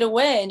take it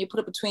away and you put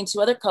it between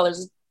two other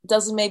colors, it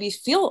doesn't maybe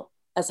feel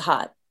as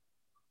hot.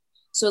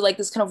 So like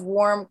this kind of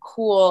warm,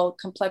 cool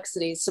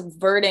complexity,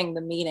 subverting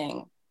the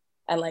meaning.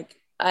 And like,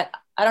 I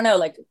I don't know,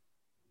 like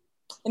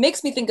it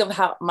makes me think of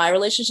how my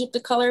relationship to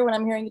color when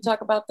I'm hearing you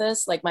talk about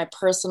this, like my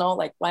personal,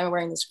 like why am I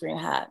wearing this green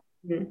hat?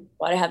 Mm-hmm.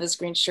 Why do I have this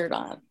green shirt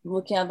on? I'm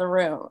looking out the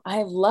room.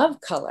 I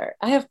love color.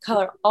 I have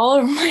color all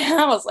over my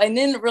house. I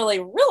didn't really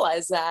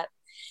realize that.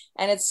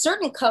 And it's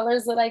certain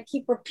colors that I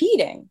keep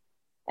repeating.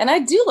 And I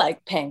do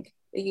like pink.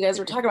 You guys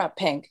were talking about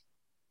pink.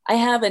 I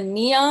have a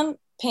neon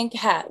pink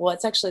hat. Well,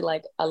 it's actually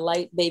like a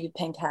light baby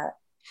pink hat.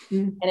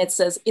 And it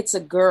says, "It's a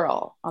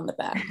girl" on the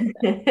back.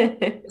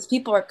 Because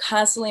people are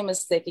constantly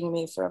mistaking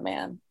me for a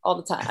man all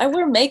the time. I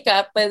wear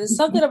makeup, but there's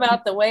something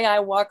about the way I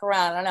walk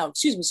around. I don't know.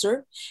 Excuse me,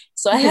 sir.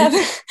 So I have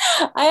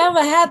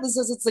a hat that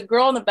says "It's a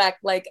girl" on the back,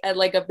 like at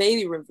like a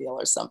baby reveal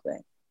or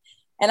something.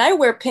 And I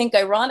wear pink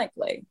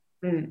ironically.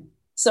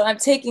 So I'm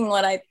taking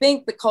what I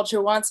think the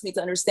culture wants me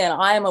to understand.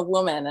 I am a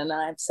woman, and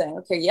I'm saying,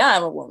 okay, yeah,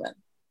 I'm a woman.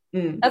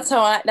 That's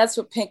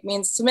what pink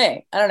means to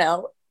me. I don't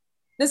know.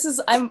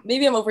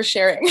 Maybe I'm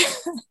oversharing.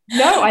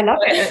 No, I love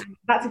it.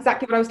 That's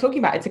exactly what I was talking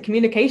about. It's a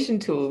communication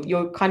tool.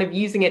 You're kind of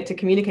using it to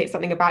communicate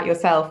something about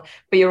yourself,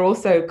 but you're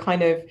also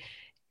kind of,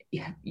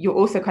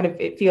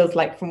 it feels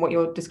like from what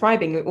you're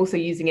describing, you're also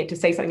using it to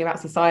say something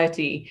about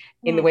society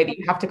in the way that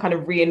you have to kind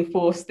of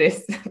reinforce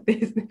this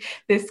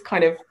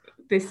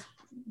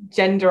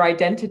gender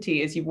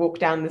identity as you walk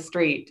down the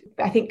street.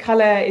 I think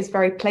color is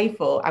very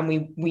playful, and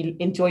we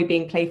enjoy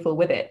being playful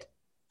with it.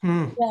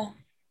 Yeah.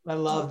 I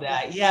love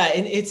that. Yeah.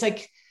 And it's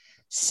like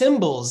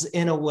symbols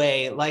in a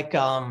way, like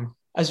I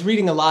was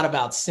reading a lot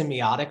about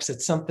semiotics.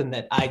 It's something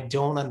that I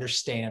don't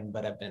understand,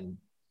 but I've been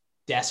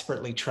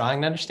desperately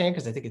trying to understand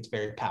because I think it's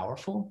very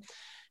powerful.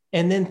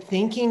 And then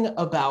thinking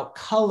about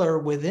color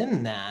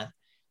within that.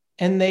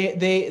 And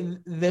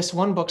this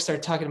one book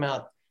started talking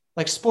about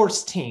like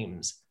sports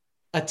teams.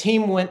 A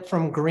team went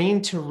from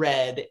green to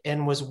red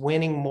and was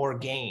winning more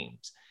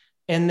games.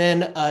 And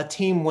then a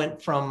team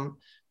went from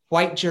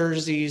white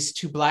jerseys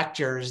to black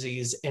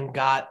jerseys and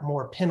got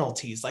more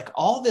penalties. Like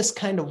all this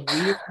kind of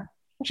weird,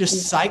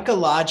 just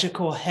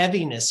psychological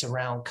heaviness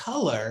around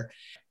color.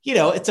 You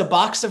know, it's a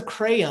box of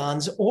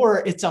crayons, or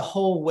it's a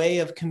whole way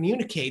of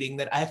communicating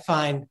that I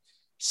find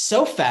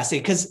so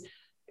fascinating. Because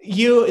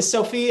you,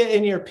 Sophia,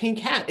 in your pink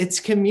hat, it's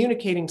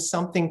communicating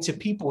something to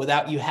people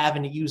without you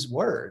having to use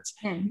words.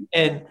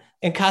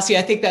 And Cassie,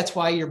 I think that's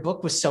why your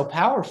book was so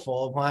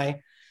powerful.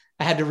 Why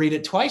I had to read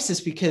it twice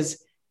is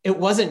because it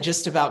wasn't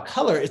just about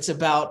color. It's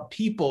about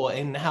people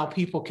and how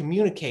people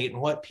communicate and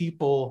what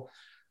people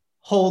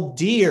hold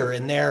dear,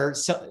 and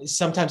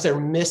sometimes their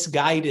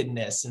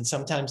misguidedness, and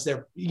sometimes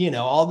they're,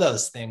 all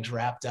those things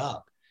wrapped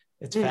up.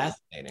 It's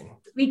fascinating.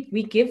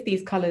 We give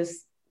these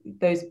colors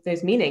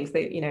those meanings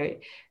that,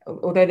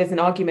 although there's an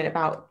argument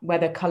about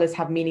whether colors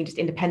have meaning just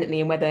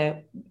independently and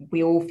whether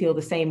we all feel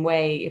the same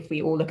way if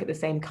we all look at the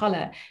same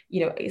color,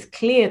 it's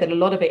clear that a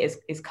lot of it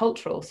is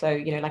cultural. So,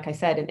 like I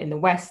said, in the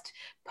West,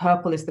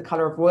 purple is the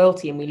color of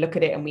royalty, and we look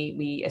at it and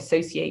we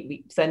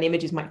associate, certain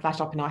images might flash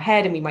up in our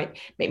head, and we might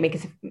make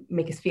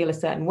us feel a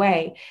certain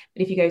way.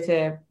 But if you go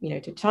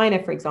to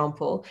China, for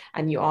example,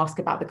 and you ask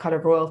about the color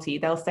of royalty,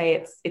 they'll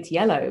say it's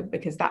yellow,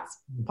 because that's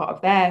part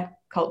of their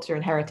culture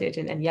and heritage,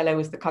 and yellow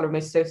is the color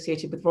most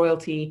associated with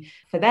royalty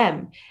for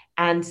them.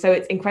 And so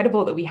it's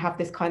incredible that we have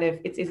this kind of,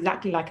 it's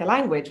exactly like a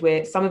language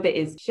where some of it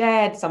is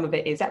shared, some of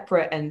it is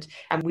separate, and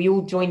we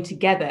all join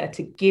together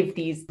to give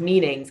these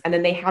meanings. And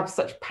then they have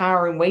such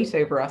power and weight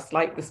over us,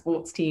 like the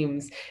sports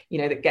teams,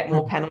 that get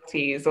more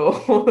penalties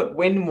or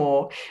win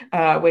more.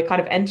 We're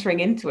kind of entering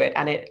into it,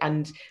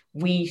 and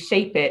we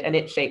shape it, and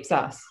it shapes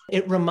us.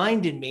 It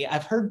reminded me,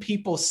 I've heard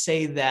people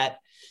say that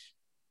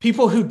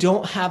people who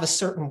don't have a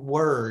certain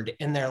word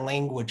in their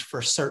language for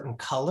a certain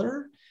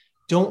color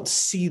don't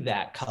see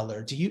that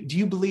color. Do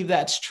you believe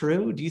that's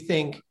true? Do you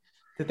think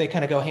that they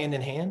kind of go hand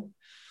in hand?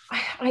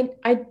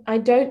 I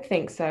don't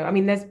think so. I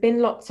mean, there's been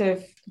lots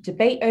of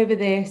debate over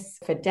this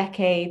for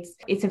decades.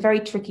 It's a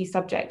very tricky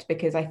subject,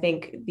 because I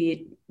think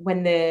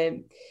when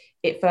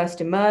it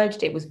first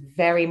emerged, it was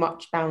very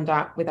much bound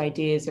up with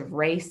ideas of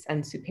race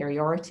and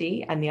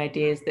superiority, and the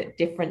ideas that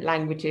different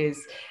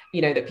languages,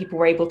 that people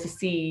were able to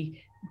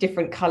see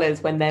different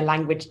colors when their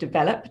language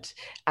developed.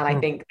 And I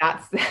think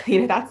that's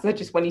that's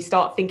just, when you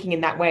start thinking in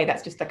that way,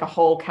 that's just like a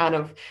whole can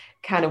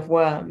of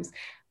worms.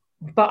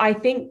 But I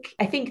think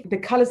the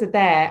colors are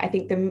there. I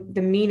think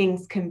the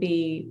meanings can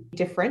be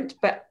different.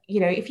 But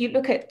if you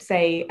look at,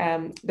 say,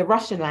 the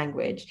Russian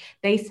language,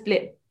 they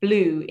split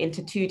blue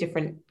into two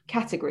different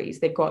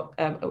categories. They've got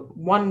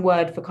one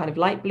word for kind of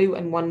light blue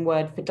and one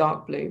word for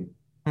dark blue.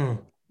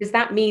 Does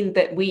that mean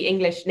that we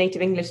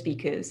native English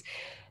speakers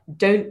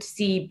don't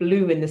see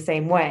blue in the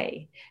same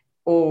way?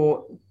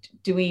 Or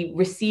do we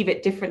receive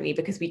it differently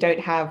because we don't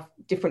have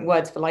different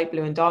words for light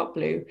blue and dark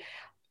blue?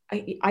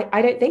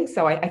 I don't think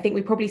so. I think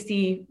we probably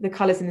see the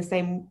colors in the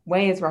same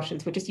way as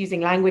Russians. We're just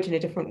using language in a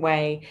different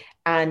way,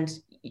 and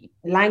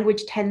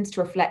language tends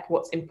to reflect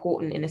what's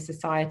important in a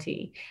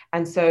society.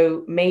 And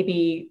so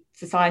maybe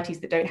societies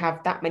that don't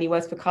have that many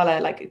words for color,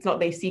 like, it's not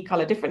they see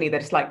color differently, they're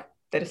just like,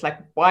 they're just like,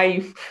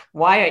 why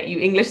are you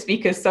English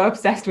speakers so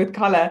obsessed with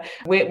color?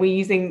 We're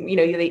using,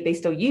 they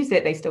still use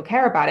it, they still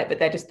care about it, but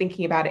they're just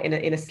thinking about it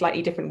in a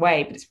slightly different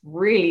way. But it's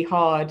really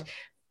hard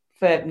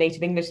for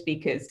native English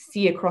speakers to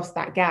see across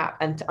that gap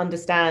and to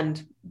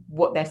understand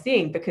what they're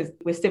seeing, because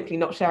we're simply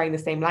not sharing the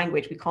same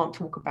language. We can't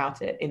talk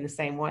about it in the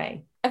same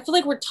way. I feel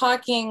like we're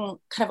talking,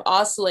 kind of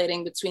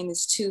oscillating between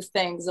these two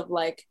things of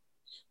like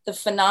the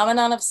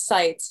phenomenon of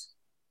sight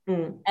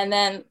and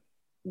then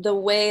the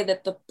way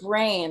that the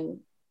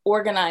brain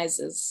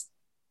organizes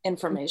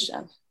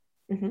information,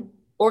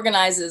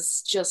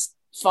 organizes just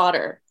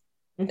fodder.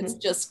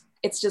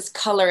 It's just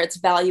color, its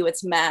value,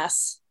 its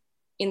mass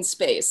in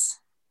space.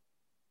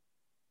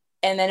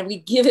 And then we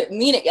give it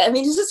meaning. I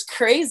mean, it's just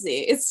crazy.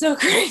 It's so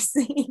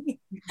crazy.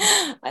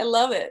 I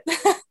love it.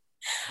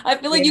 I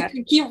feel like you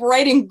can keep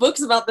writing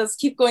books about this,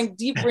 keep going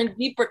deeper and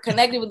deeper,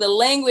 connected with the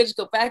language,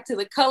 go back to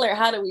the color.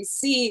 How do we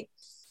see?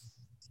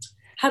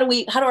 How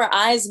do our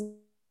eyes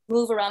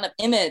move around an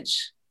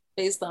image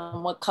based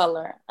on what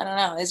color? I don't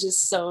know. It's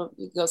just so,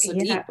 you go so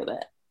deep with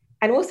it.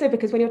 And also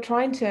because when you're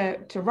trying to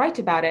write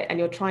about it and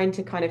you're trying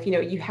to kind of,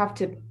 you have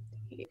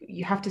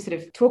to sort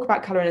of talk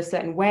about color in a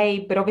certain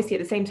way, but obviously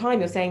at the same time,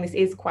 you're saying this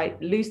is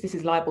quite loose. This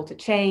is liable to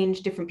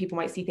change. Different people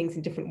might see things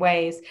in different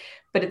ways,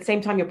 but at the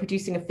same time, you're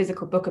producing a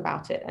physical book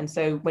about it. And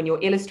so when you're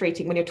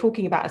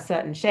talking about a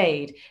certain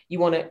shade, you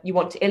want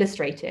to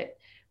illustrate it.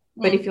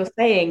 But if you're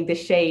saying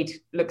this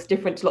shade looks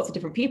different to lots of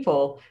different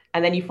people,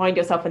 and then you find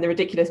yourself in the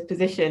ridiculous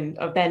position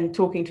of then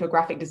talking to a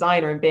graphic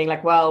designer and being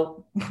like,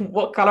 well,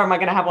 what color am I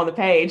going to have on the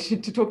page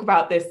to talk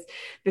about this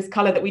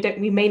color that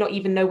we may not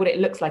even know what it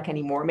looks like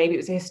anymore. Maybe it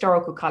was a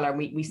historical color and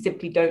we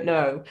simply don't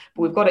know,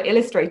 but we've got to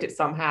illustrate it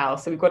somehow.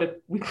 So we've got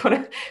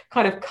to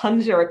kind of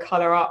conjure a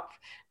color up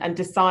and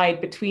decide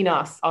between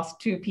us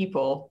two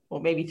people, or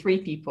maybe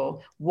three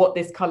people, what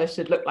this color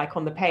should look like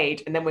on the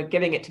page. And then we're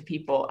giving it to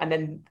people. And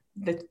then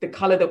the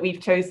color that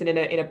we've chosen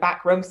in a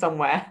back room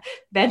somewhere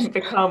then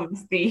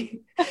becomes that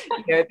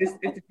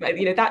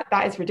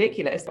is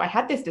ridiculous. I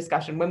had this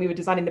discussion when we were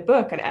designing the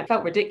book, and it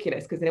felt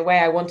ridiculous because in a way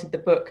I wanted the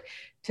book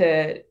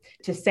to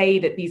say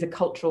that these are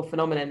cultural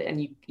phenomenon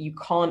and you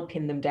can't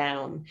pin them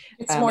down.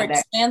 It's more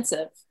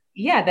expansive.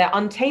 Yeah, they're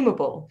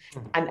untamable.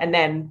 And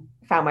then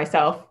found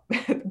myself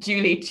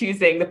duly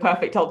choosing the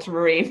perfect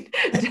ultramarine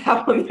to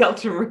have on the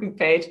ultramarine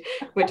page,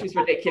 which was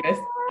ridiculous.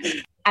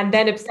 And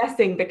then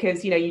obsessing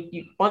because,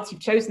 you once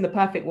you've chosen the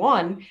perfect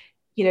one,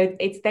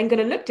 it's then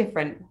going to look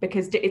different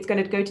because it's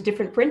going to go to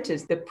different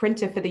printers. The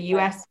printer for the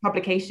US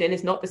publication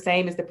is not the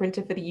same as the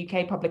printer for the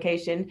UK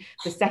publication.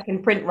 The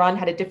second print run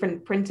had a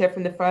different printer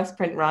from the first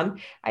print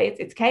run.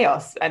 It's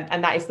chaos.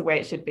 And that is the way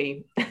it should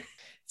be.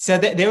 So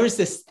there was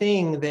this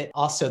thing that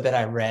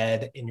I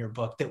read in your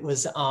book that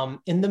was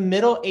in the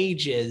Middle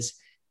Ages,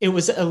 it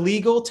was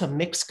illegal to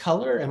mix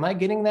color. Am I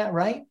getting that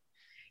right?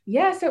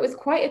 Yeah, so it was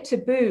quite a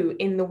taboo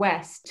in the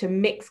West to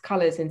mix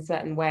colors in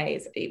certain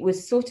ways. It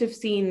was sort of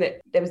seen that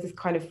there was this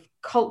kind of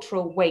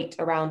cultural weight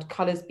around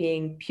colors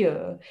being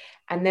pure.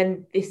 And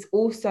then this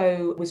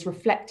also was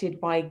reflected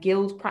by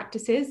guild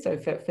practices, so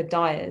for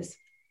dyers.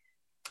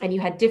 And you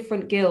had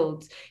different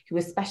guilds who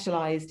were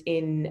specialized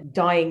in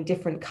dyeing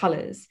different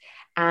colors.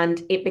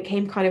 And it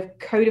became kind of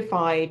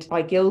codified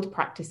by guild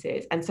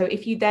practices. And so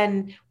if you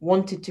then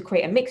wanted to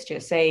create a mixture,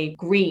 say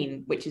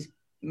green, which is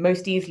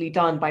most easily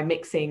done by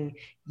mixing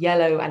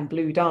yellow and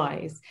blue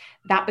dyes,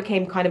 that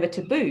became kind of a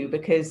taboo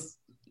because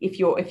if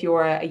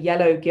you're a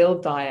yellow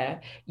guild dyer,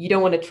 you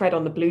don't want to tread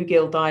on the blue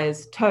guild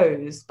dyer's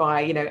toes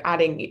by,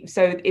 adding.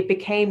 So it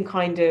became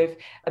kind of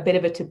a bit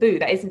of a taboo.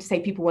 That isn't to say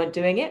people weren't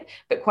doing it,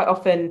 but quite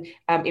often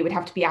it would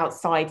have to be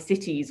outside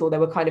cities, or there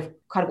were kind of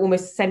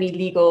almost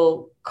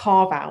semi-legal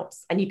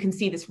carve-outs. And you can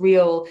see this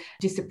real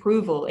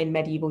disapproval in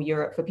medieval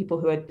Europe for people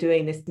who are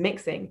doing this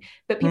mixing.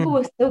 But people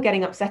were still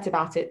getting upset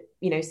about it,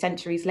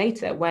 centuries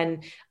later,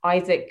 when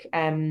Isaac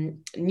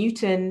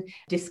Newton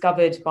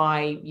discovered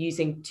by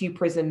using two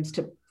prisms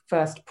to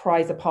first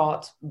prize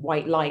apart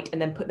white light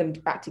and then put them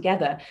back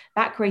together,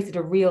 that created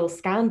a real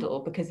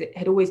scandal because it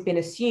had always been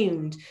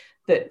assumed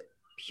that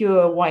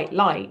pure white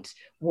light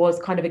was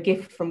kind of a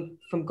gift from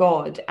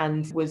God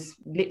and was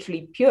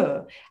literally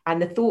pure.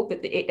 And the thought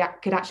that it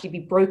could actually be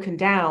broken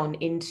down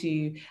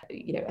into,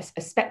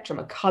 a spectrum,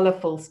 a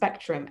colorful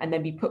spectrum, and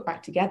then be put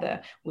back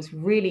together was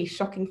really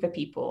shocking for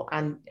people.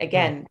 And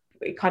again,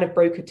 it kind of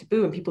broke a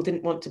taboo and people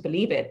didn't want to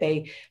believe it.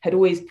 They had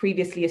always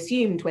previously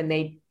assumed when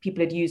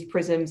people had used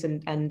prisms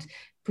and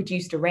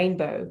produced a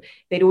rainbow,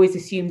 they'd always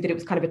assumed that it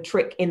was kind of a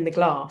trick in the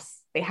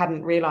glass. They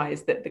hadn't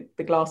realized that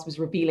the glass was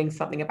revealing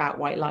something about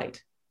white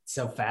light.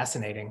 So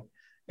fascinating.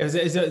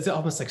 It's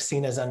almost like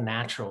seen as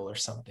unnatural or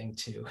something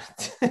too.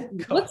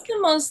 What's the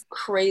most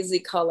crazy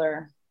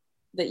color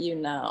that you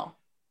know?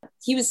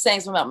 He was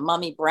saying something about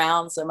Mummy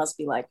Brown, so it must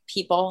be like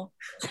people.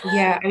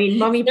 Yeah, I mean,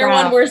 Mummy Brown.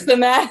 There's one worse than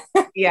that.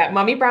 Yeah,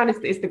 Mummy Brown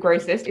is the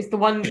grossest. It's the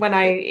one when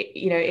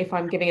if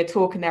I'm giving a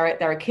talk and there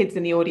are kids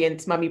in the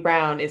audience, Mummy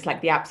Brown is like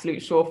the absolute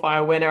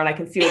surefire winner, and I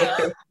can see all the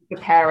faces of the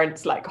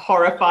parents like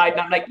horrified,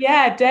 and I'm like,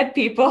 yeah, dead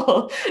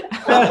people.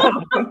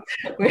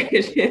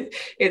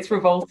 It's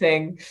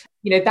revolting.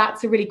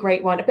 That's a really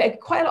great one. But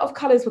quite a lot of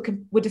colors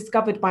were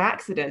discovered by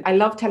accident. I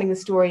love telling the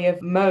story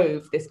of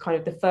mauve, this kind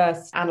of the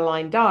first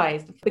aniline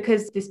dyes,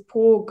 because this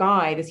poor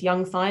guy, this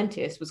young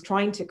scientist, was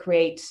trying to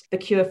create the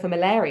cure for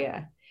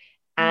malaria.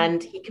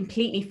 And he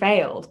completely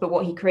failed. But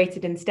what he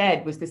created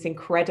instead was this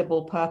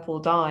incredible purple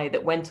dye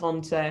that went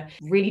on to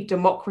really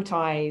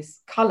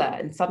democratize color.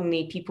 And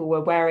suddenly people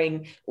were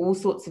wearing all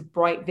sorts of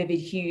bright, vivid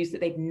hues that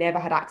they'd never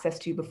had access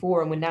to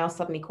before and were now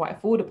suddenly quite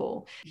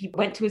affordable. He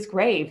went to his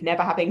grave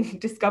never having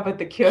discovered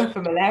the cure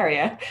for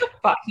malaria,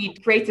 but he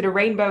created a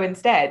rainbow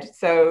instead.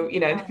 So,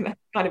 that's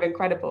kind of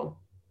incredible.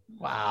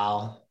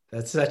 Wow.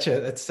 That's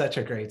such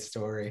a great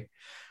story.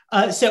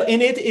 So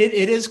in it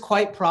is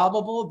quite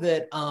probable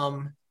that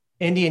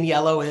Indian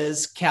yellow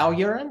is cow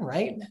urine,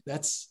 right?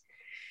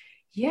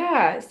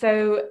 Yeah,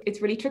 so it's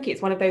really tricky.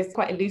 It's one of those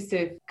quite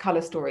elusive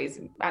color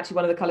stories. Actually,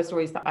 one of the color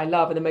stories that I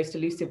love are the most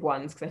elusive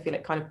ones, because I feel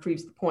it kind of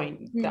proves the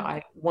point that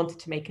I wanted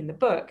to make in the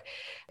book.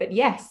 But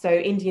yes, so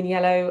Indian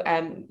yellow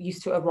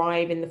used to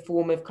arrive in the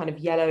form of kind of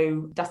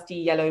yellow, dusty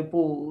yellow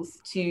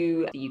balls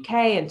to the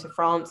UK and to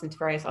France and to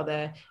various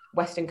other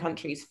Western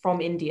countries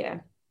from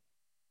India.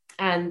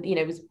 And,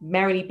 it was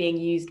merrily being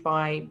used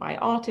by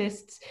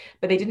artists,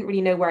 but they didn't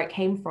really know where it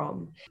came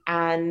from.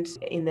 And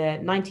in the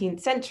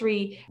 19th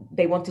century,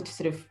 they wanted to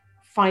sort of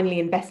finally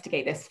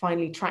investigate this,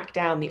 finally track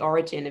down the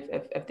origin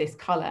of this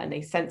color. And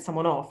they sent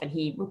someone off, and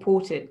he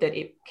reported that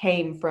it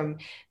came from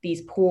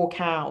these poor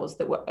cows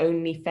that were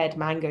only fed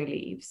mango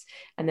leaves.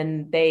 And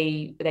then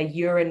their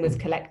urine was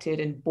collected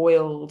and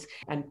boiled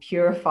and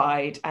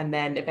purified, and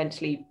then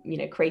eventually,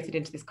 created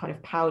into this kind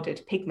of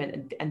powdered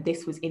pigment. And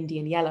this was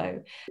Indian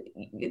yellow.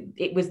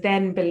 It was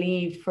then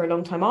believed for a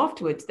long time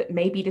afterwards that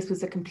maybe this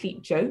was a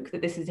complete joke,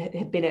 that this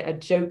had been a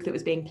joke that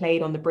was being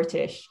played on the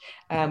British.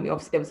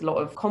 Obviously, there was a lot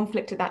of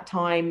conflict at that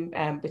time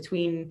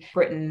between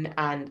Britain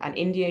and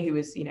India, who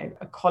was,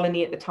 a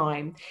colony at the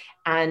time.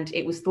 And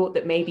it was thought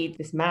that maybe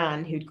this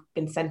man who'd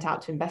been sent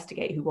out to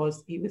investigate, he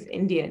was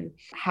Indian,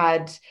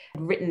 had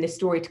written this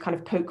story to kind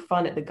of poke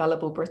fun at the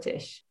gullible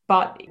British.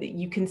 But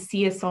you can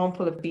see a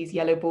sample of these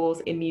yellow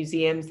balls in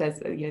museums. There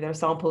are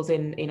samples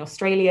in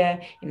Australia,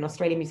 in an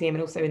Australian museum,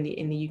 and also in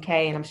the UK,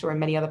 and I'm sure in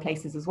many other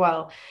places as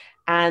well.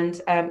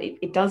 And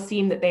it does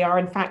seem that they are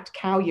in fact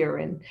cow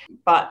urine,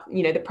 but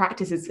the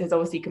practice has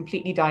obviously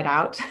completely died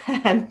out,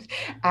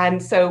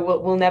 and so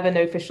we'll never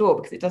know for sure,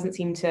 because it doesn't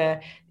seem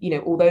to,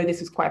 although this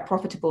was quite a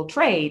profitable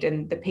trade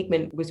and the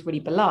pigment was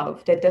really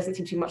beloved, there doesn't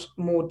seem to be much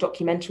more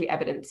documentary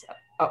evidence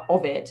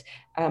of it,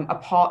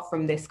 apart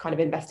from this kind of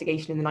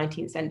investigation in the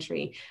 19th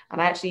century. And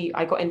I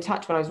got in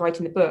touch when I was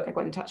writing the book. I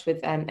got in touch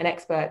with an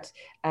expert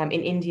in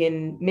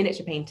Indian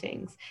miniature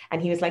paintings,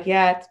 and he was like,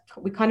 "Yeah,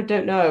 we kind of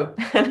don't know."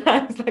 And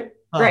I was like,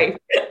 "Great."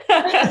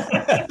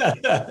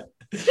 That's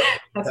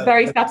a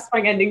very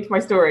satisfying ending to my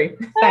story.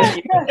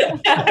 Thank you.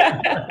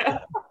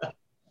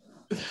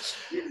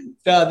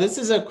 So this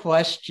is a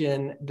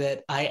question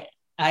that I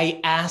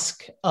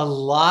ask a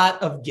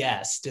lot of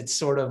guests. It's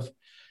sort of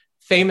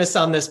famous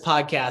on this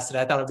podcast, and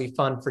I thought it'd be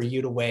fun for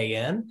you to weigh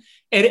in.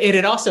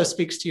 It also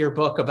speaks to your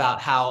book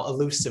about how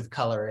elusive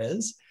color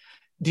is.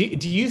 Do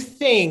you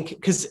think,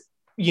 because,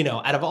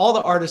 out of all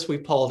the artists we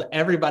polled,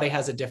 everybody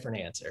has a different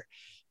answer.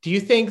 Do you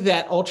think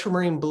that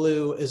ultramarine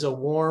blue is a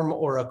warm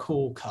or a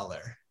cool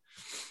color?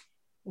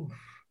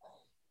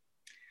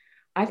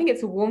 I think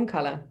it's a warm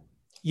color.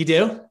 You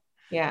do?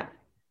 Yeah.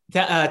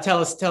 Tell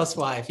us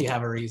why, if you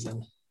have a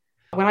reason.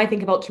 When I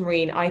think of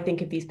ultramarine, I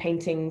think of these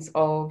paintings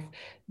of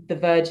the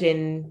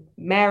Virgin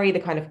Mary, the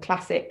kind of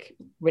classic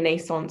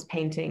Renaissance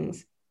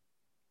paintings,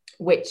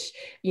 which,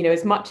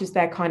 as much as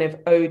they're kind of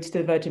odes to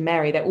the Virgin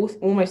Mary, they're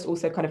almost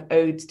also kind of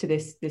odes to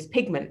this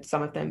pigment,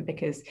 some of them,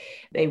 because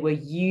they were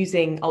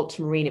using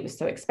ultramarine. It was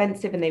so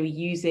expensive, and they were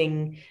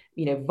using,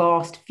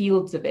 vast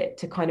fields of it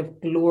to kind of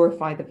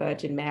glorify the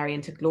Virgin Mary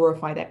and to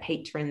glorify their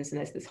patrons. And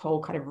there's this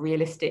whole kind of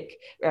ritualistic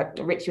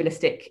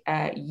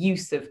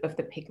use of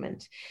the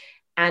pigment.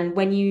 And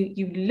when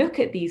you look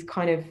at these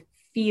kind of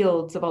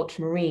fields of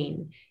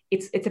ultramarine,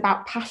 it's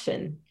about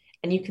passion.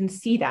 And you can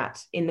see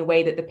that in the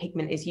way that the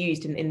pigment is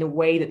used, and in the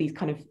way that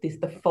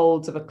the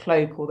folds of a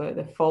cloak or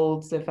the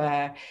folds of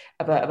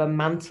a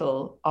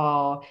mantle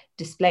are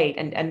displayed,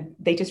 and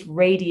they just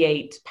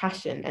radiate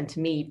passion. And to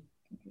me,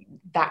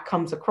 that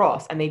comes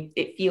across, and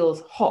it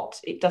feels hot.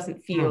 It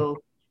doesn't feel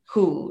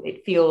cool.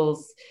 It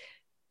feels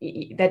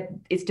that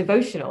it's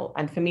devotional.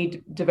 And for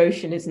me,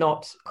 devotion is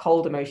not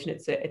cold emotion.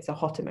 It's a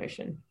hot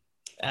emotion.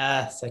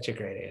 Such a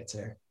great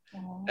answer.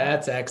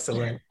 That's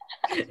excellent.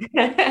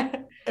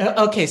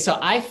 Okay, so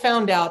I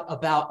found out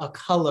about a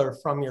color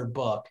from your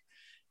book,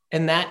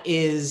 and that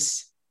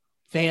is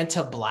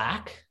Vanta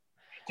Black.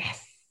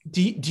 Yes.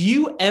 Do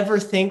you ever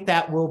think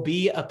that will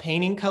be a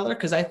painting color?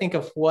 Because I think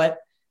of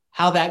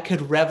how that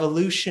could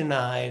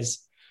revolutionize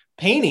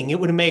painting. It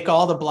would make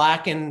all the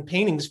black in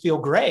paintings feel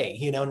gray,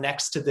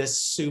 next to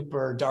this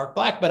super dark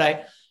black.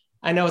 But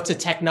I know it's a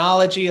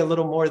technology a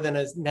little more than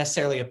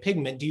necessarily a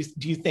pigment. Do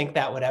you think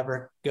that would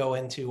ever go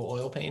into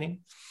oil painting?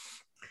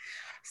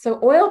 So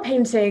oil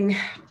painting,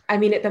 I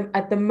mean,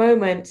 at the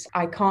moment,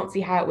 I can't see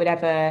how it would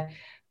ever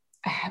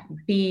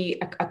be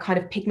a kind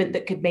of pigment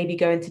that could maybe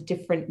go into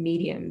different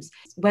mediums.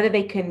 Whether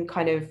they can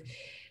kind of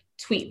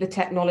tweak the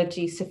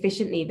technology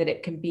sufficiently that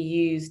it can be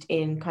used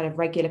in kind of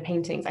regular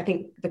paintings. I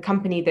think the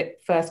company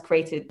that first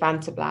created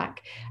Vantablack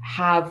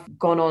have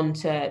gone on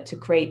to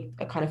create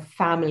a kind of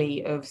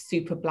family of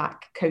super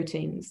black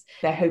coatings.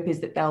 Their hope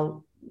is that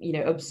they'll, you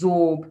know,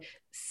 absorb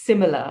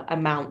similar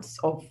amounts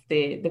of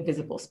the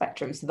visible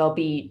spectrum. So they'll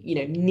be, you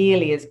know,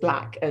 nearly as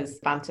black as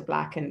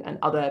Vantablack and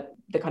other,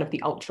 the kind of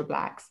the ultra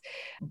blacks,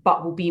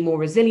 but will be more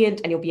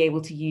resilient, and you'll be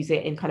able to use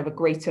it in kind of a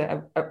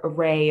greater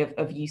array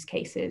of use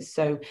cases.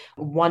 So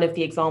one of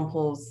the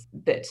examples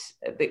that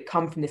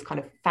come from this kind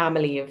of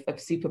family of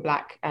super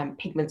black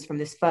pigments from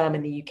this firm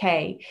in the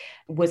UK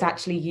was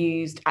actually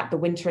used at the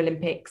Winter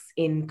Olympics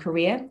in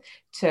Korea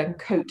to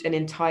coat an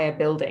entire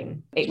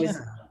building. It was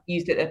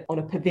used on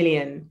a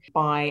pavilion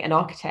by an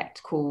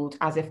architect called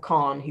Asif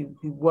Khan, who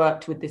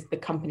worked with the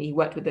company, he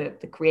worked with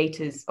the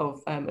creators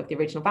of the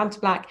original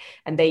Vantablack,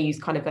 and they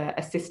used kind of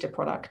a sister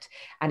product.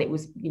 And it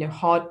was, you know,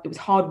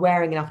 hard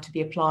wearing enough to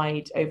be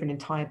applied over an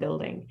entire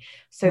building.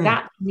 So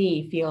that to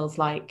me feels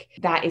like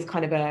that is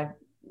kind of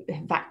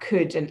that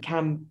could and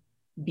can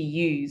be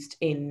used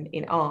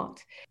in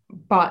art.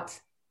 But,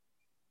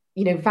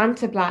 you know,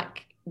 Vantablack,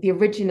 the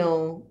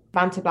original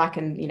Vantablack,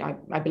 and, you know,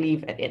 I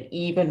believe an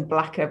even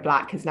blacker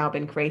black has now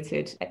been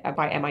created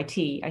by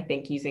MIT, I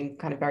think, using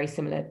kind of very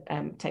similar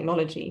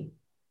technology.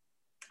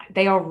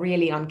 They are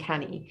really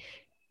uncanny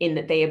in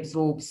that they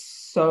absorb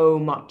so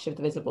much of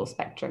the visible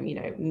spectrum, you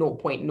know,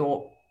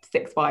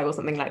 0.065 or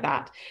something like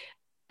that.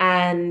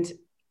 And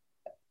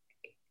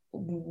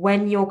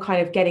when you're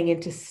kind of getting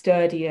into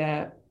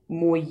sturdier,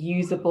 more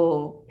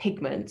usable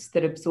pigments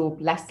that absorb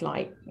less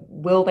light,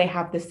 will they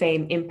have the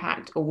same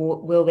impact,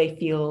 or will they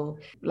feel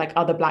like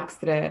other blacks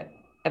that are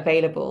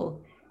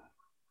available?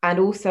 And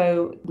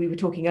also, we were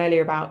talking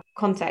earlier about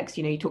context,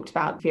 you know, you talked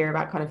about fear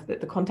about kind of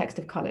the context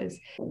of colors.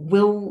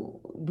 Will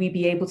we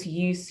be able to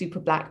use super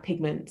black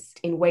pigments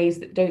in ways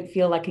that don't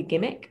feel like a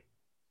gimmick?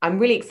 I'm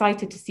really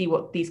excited to see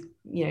what these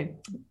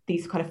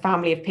kind of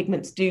family of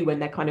pigments do when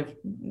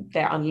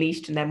they're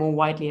unleashed and they're more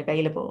widely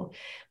available.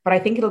 But I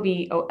think it'll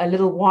be a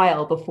little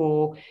while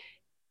before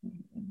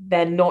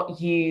they're not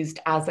used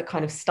as a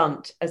kind of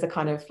stunt, as a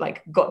kind of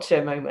like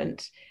gotcha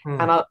moment.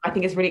 And I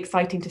think it's really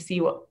exciting to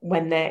see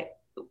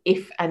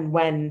if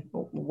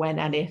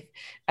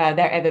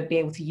they're ever be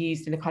able to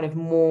use in a kind of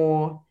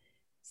more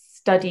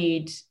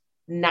studied,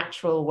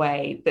 natural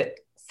way that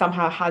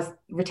somehow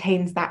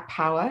retains that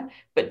power,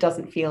 but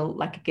doesn't feel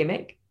like a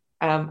gimmick.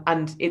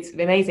 And it's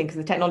amazing because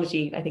the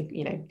technology, I think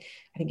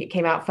it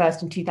came out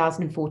first in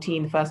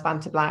 2014, the first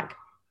Vantablack,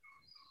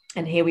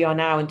 and here we are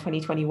now in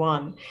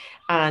 2021.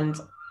 And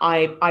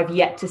I've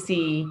yet to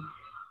see,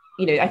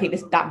 you know, I think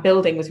that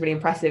building was really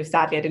impressive.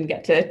 Sadly, I didn't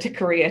get to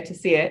Korea to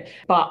see it,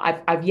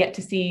 but I've yet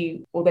to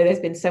see, although there's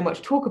been so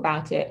much talk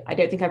about it, I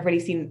don't think I've really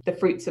seen the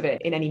fruits of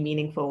it in any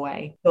meaningful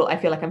way. So I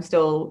feel like I'm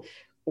still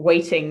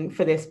waiting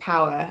for this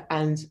power,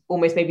 and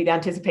almost maybe it's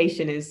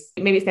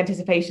the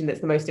anticipation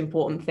that's the most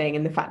important thing,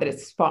 and the fact that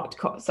it's sparked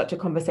such a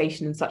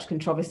conversation and such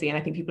controversy. And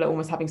I think people are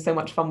almost having so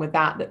much fun with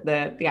that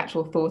the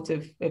actual thought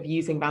of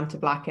using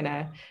Vantablack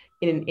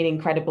in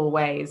incredible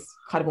ways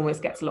kind of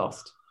almost gets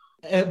lost.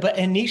 But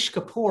Anish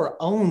Kapoor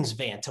owns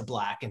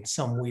Vantablack in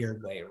some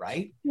weird way,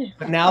 right?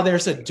 But now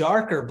there's a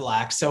darker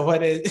black. So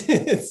what is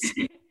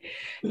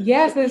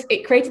Yes,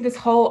 it created this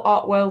whole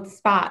art world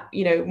spat,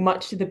 you know,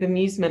 much to the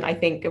bemusement, I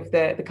think, of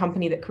the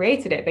company that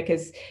created it,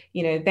 because,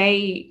 you know,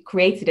 they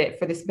created it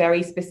for this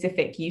very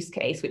specific use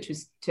case, which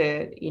was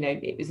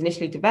it was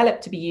initially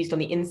developed to be used on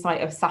the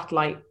inside of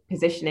satellite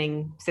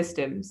positioning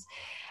systems.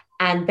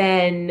 And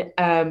then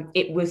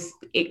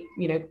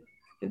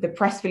the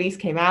press release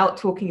came out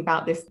talking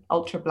about this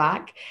ultra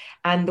black,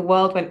 and the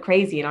world went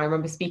crazy. And I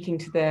remember speaking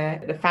to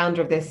the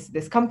founder of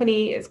this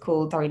company. It's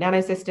called Surrey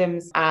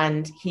Nanosystems,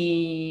 and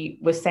he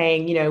was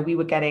saying, you know, we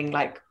were getting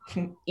like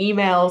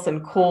emails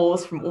and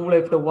calls from all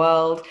over the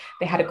world.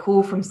 They had a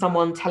call from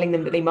someone telling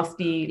them that they must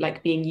be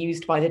like being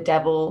used by the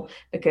devil,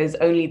 because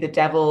only the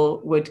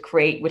devil would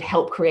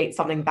help create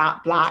something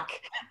that black.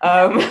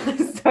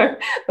 So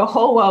the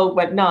whole world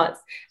went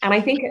nuts. And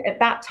I think at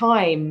that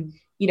time,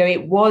 you know,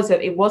 it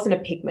wasn't a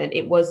pigment.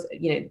 It was,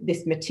 you know,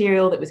 this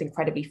material that was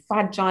incredibly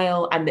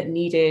fragile and that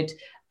needed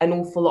an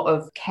awful lot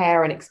of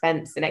care and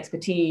expense and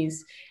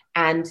expertise.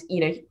 And, you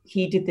know,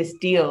 he did this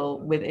deal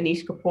with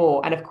Anish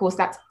Kapoor. And of course,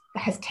 that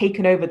has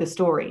taken over the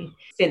story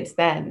since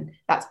then.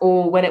 That's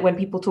all, when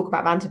people talk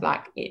about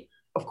Vantablack,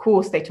 of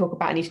course, they talk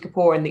about Anish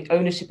Kapoor and the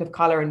ownership of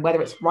color and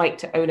whether it's right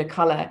to own a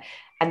color.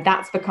 And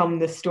that's become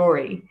the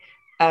story.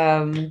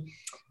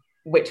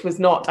 Which was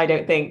not, I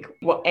don't think,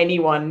 what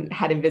anyone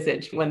had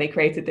envisaged when they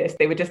created this.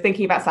 They were just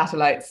thinking about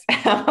satellites.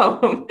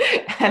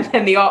 And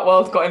then the art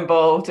world got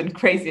involved and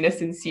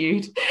craziness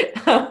ensued.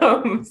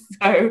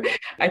 So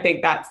I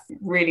think that's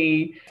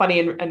really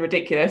funny and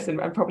ridiculous and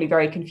probably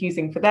very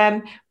confusing for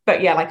them.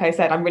 But yeah, like I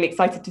said, I'm really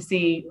excited to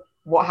see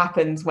what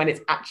happens when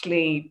it's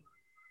actually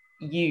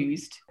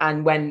used,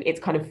 and when it's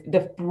kind of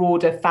the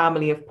broader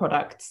family of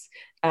products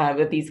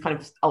of these kind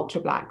of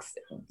ultra blacks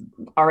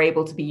are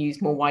able to be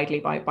used more widely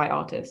by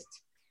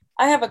artists.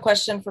 I have a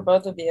question for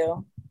both of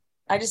you.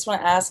 I just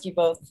want to ask you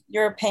both.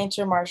 You're a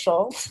painter,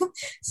 Marshall,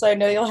 so I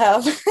know you'll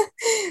have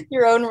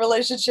your own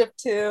relationship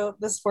to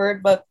this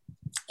word, but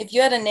if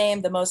you had to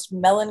name the most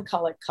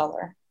melancholic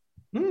color,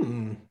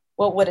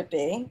 what would it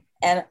be?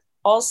 And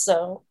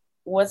also,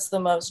 what's the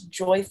most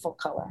joyful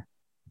color?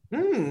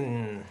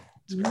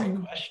 It's a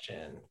great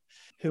question.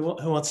 Who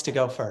wants to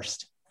go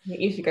first?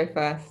 You should go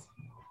first.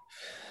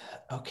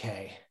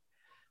 Okay.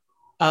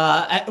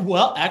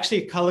 Well,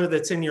 actually, a color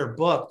that's in your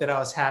book that I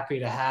was happy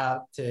to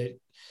have that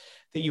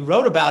you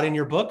wrote about in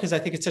your book, because I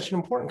think it's such an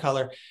important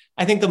color.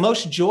 I think the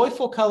most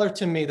joyful color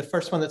to me, the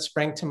first one that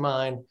sprang to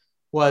mind,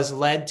 was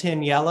lead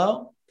tin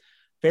yellow.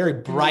 Very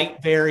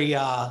bright, very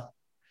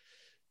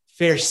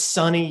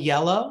sunny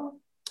yellow.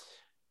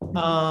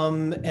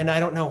 And I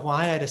don't know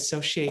why I'd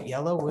associate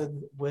yellow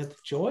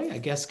with joy. I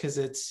guess because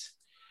it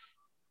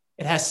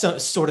has some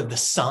sort of the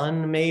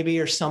sun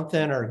maybe or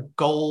something, or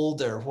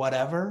gold or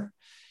whatever.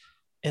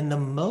 And the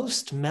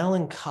most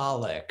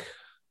melancholic,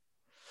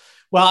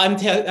 well,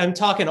 I'm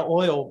talking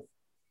oil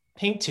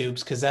paint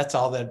tubes because that's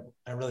all that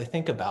I really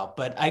think about.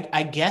 But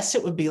I guess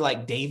it would be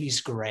like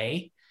Davies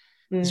gray.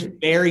 It's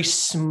very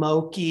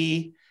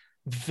smoky,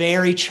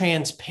 very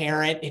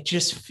transparent. It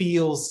just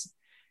feels,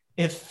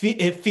 it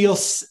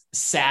feels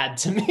sad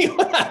to me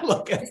when I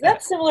look at it. Is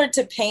that similar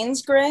to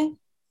Payne's gray?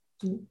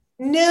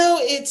 No,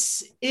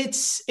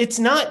 it's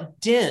not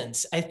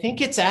dense. I think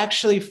it's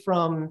actually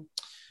from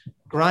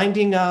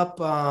grinding up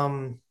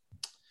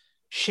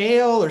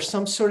shale or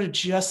some sort of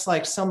just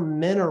like some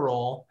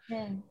mineral,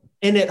 and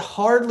it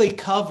hardly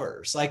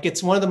covers. Like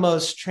it's one of the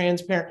most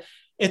transparent.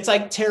 It's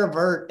like terre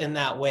verte in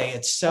that way.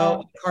 It's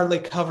so it hardly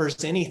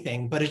covers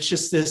anything, but it's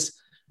just this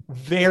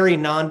very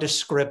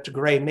nondescript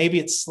gray. Maybe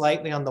it's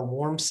slightly on the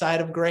warm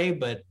side of gray,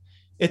 but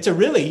it's a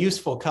really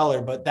useful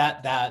color. But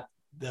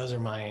those are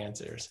my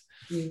answers.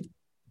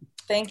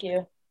 Thank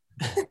you.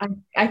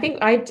 I think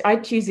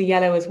I'd choose a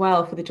yellow as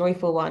well for the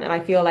joyful one, and I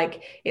feel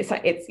like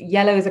it's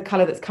yellow is a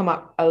color that's come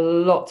up a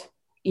lot.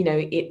 You know,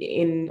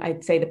 in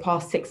I'd say the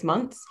past 6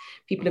 months,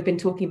 people have been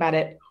talking about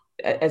it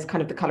as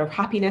kind of the color of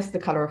happiness, the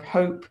color of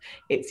hope.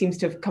 It seems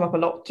to have come up a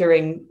lot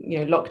during,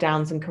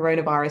 lockdowns and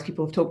coronavirus.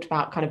 People have talked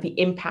about kind of the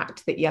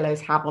impact that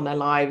yellows have on their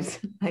lives.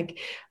 Like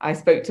I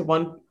spoke to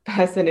one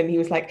person and he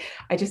was like,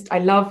 I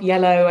love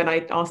yellow. And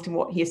I asked him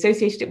what he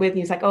associated it with. And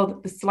he was like,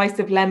 oh, the slice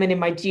of lemon in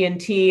my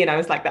G&T. And I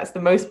was like, that's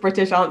the most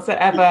British answer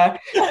ever.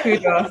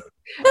 Kudos.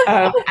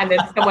 And then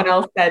someone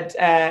else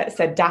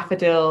said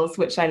daffodils,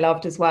 which I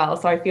loved as well.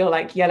 So I feel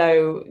like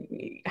yellow,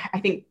 I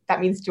think that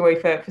means joy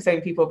for so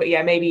many people. But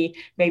yeah, maybe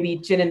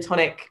gin and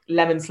tonic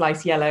lemon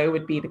slice yellow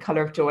would be the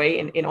color of joy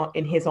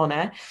in his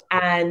honor.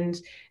 And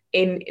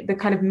in the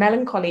kind of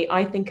melancholy,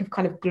 I think of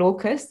kind of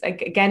glaucus.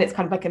 Again, it's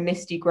kind of like a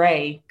misty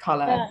gray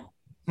color.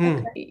 Yeah.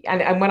 Okay.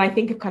 And when I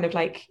think of kind of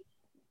like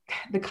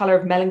the color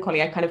of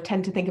melancholy, I kind of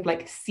tend to think of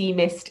like sea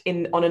mist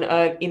in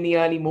the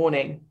early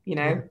morning,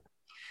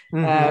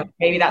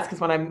 Maybe that's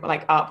because when I'm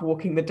like up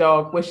walking the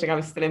dog, wishing I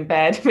was still in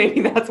bed. Maybe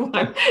that's what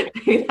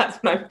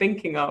I'm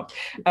thinking of.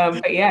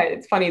 But yeah,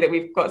 it's funny that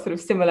we've got sort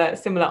of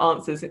similar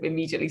answers that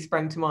immediately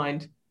sprang to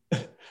mind.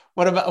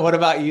 What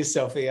about you,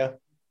 Sophia?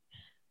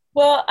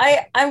 Well,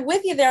 I'm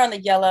with you there on the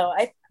yellow.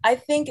 I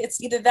think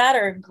it's either that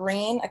or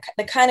green,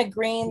 the kind of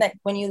green that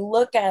when you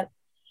look at,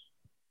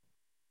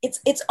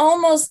 it's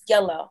almost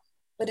yellow,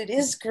 but it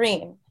is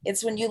green.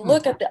 It's when you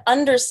look at the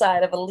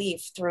underside of a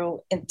leaf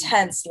through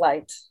intense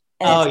light.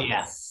 And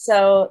yeah.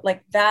 So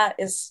like that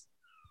is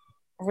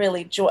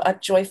really a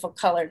joyful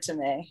color to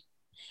me.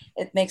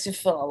 It makes you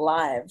feel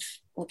alive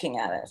looking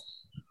at it.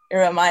 It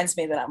reminds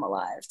me that I'm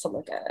alive to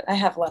look at it. I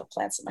have a lot of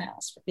plants in my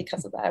house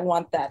because of that. I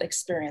want that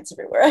experience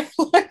everywhere I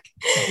look.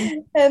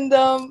 And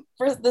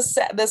for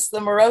the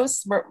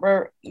morose,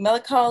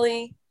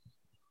 melancholy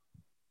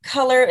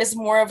color is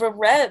more of a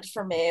red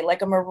for me,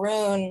 like a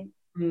maroon.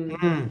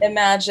 Mm-hmm.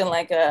 Imagine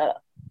like a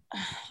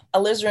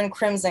alizarin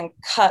crimson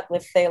cut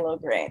with phthalo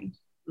green.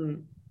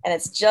 And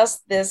it's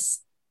just this,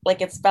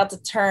 like it's about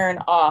to turn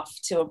off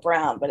to a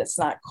brown, but it's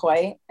not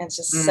quite. It's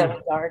just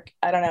so dark.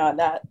 I don't know,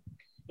 that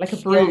like a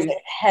bruise,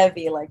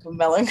 heavy, like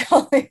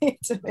melancholy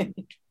to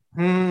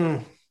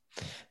me.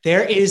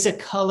 There is a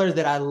color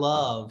that I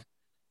love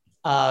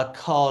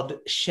called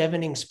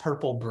Chevenix's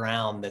purple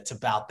brown that's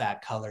about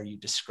that color you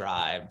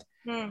described.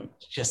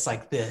 Just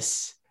like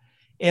this.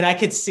 And I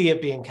could see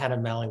it being kind of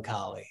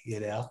melancholy,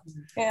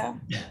 Yeah.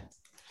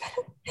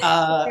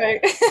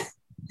 Right.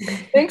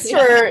 Thanks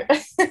for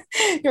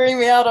hearing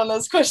me out on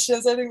those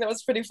questions. I think that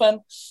was pretty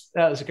fun.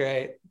 That was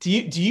great. Do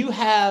you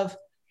have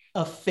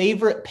a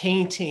favorite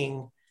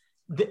painting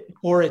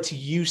or its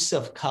use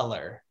of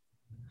color?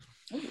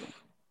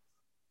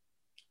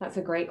 That's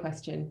a great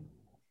question.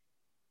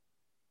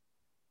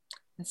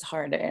 It's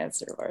hard to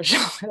answer,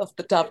 Marshall, off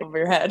the top of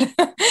your head.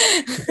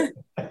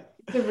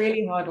 It's a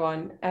really hard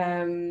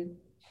one.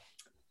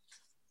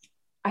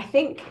 I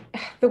think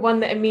the one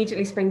that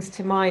immediately springs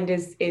to mind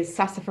is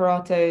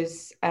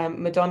Sassoferrato's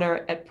Madonna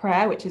at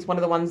Prayer, which is one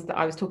of the ones that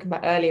I was talking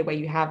about earlier, where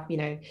you have,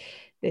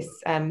 this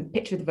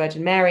picture of the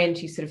Virgin Mary, and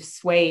she's sort of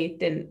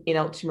swathed in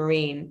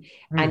ultramarine.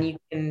 And you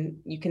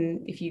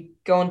can, if you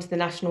go onto the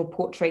National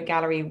Portrait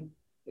Gallery,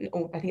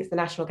 or I think it's the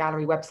National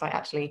Gallery website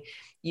actually,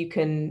 you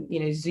can,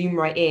 zoom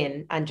right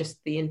in, and just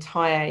you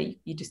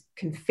just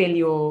can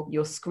fill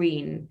your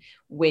screen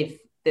with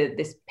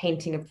this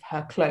painting of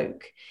her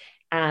cloak.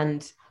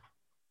 And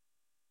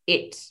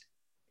it's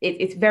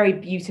very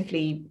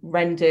beautifully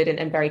rendered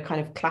and very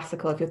kind of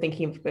classical. If you're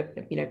thinking of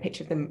a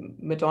picture of the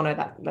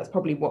Madonna, that's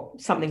probably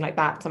something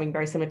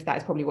very similar to that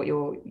is probably what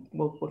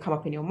will come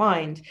up in your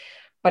mind.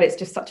 But it's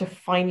just such a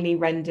finely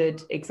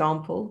rendered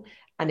example,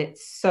 and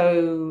it's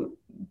so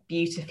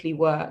beautifully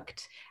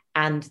worked.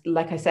 And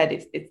like I said,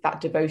 it's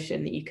that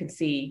devotion that you can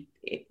see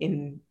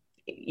in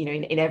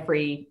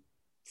every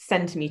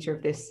centimeter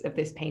of this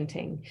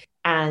painting.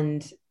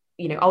 And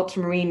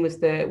ultramarine was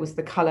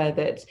the color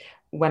that,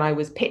 when I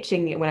was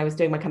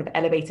doing my kind of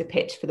elevator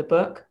pitch for the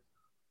book,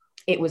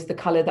 it was the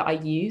color that I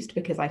used,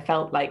 because I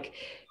felt like,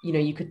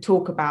 you could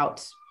talk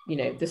about,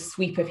 the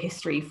sweep of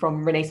history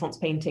from Renaissance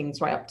paintings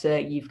right up to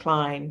Yves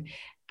Klein,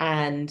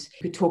 and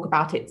you could talk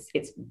about its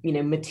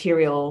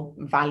material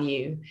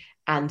value.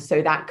 And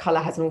so that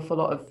color has an awful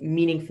lot of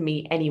meaning for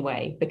me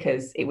anyway,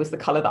 because it was the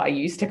color that I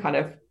used to kind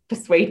of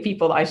persuade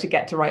people that I should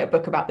get to write a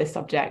book about this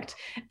subject.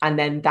 And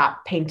then that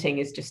painting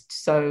is just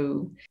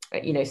so,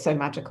 so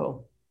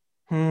magical.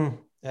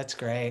 That's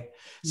great.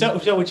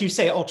 So would you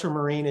say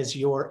ultramarine is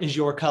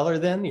your color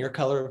then, your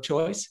color of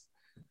choice?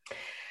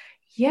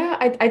 Yeah,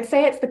 I'd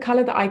say it's the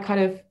color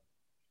that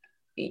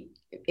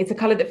it's a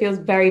color that feels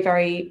very,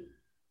 very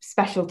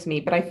special to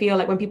me. But I feel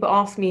like when people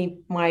ask me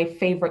my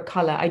favorite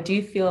color, I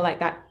do feel like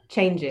that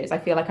changes. I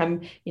feel like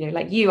I'm,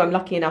 like you, I'm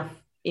lucky enough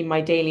in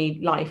my daily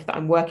life that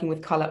I'm working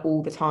with color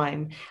all the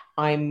time.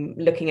 I'm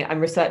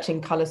researching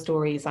color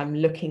stories. I'm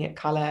looking at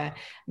color,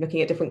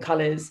 looking at different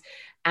colors.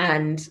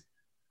 And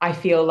I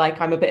feel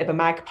like I'm a bit of a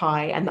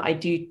magpie, and that I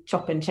do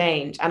chop and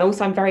change. And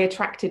also I'm very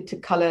attracted to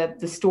color,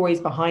 the stories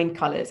behind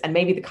colors. And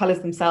maybe the colors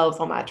themselves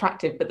aren't that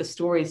attractive, but the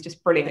story is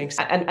just brilliant.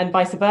 And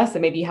vice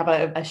versa. Maybe you have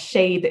a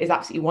shade that is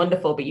absolutely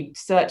wonderful, but you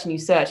search and you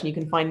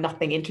can find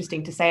nothing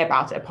interesting to say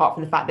about it, apart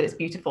from the fact that it's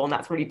beautiful, and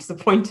that's really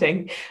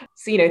disappointing.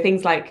 So,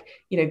 things like,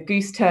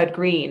 goose turd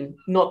green,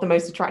 not the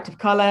most attractive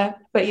color,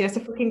 but, it's a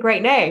freaking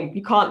great name.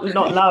 You can't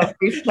not love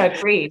goose turd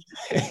green.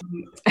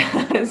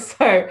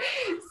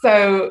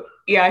 So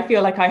yeah, I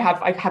feel like I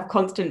have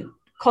constant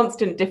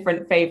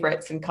different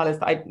favorites and colors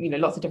that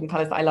lots of different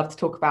colors that I love to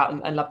talk about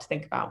and love to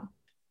think about.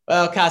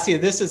 Well, Cassia,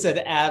 this is an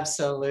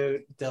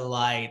absolute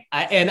delight.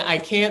 I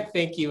can't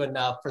thank you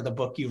enough for the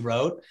book you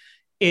wrote.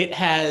 It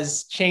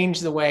has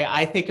changed the way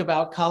I think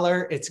about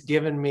color. It's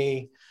given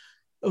me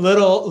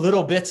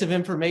little bits of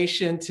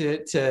information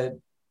to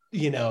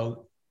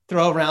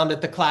throw around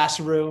at the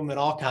classroom and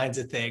all kinds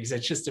of things.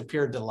 It's just a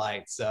pure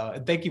delight.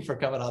 So thank you for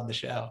coming on the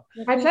show.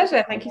 My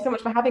pleasure. Thank you so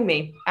much for having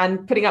me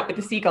and putting up with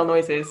the seagull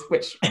noises,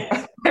 which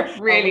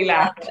really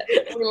loud.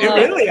 It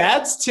really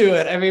adds to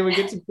it. I mean, we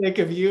get to think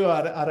of you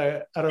on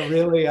a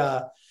really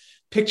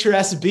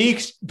picturesque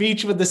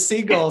beach with the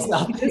seagulls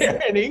out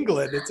there in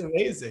England. It's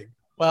amazing.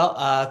 Well,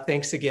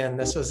 thanks again.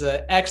 This was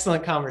an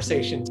excellent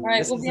conversation. All right,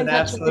 this was an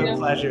absolute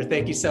pleasure.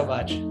 Thank you so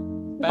much.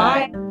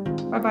 Bye.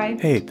 Bye-bye.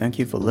 Hey, thank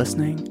you for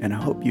listening, and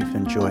I hope you've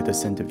enjoyed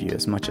this interview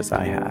as much as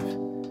I have.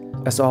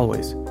 As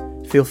always,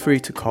 feel free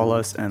to call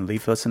us and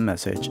leave us a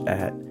message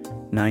at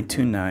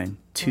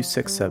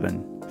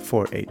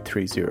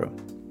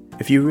 929-267-4830.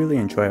 If you really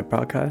enjoy our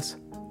podcast,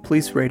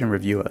 please rate and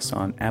review us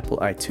on Apple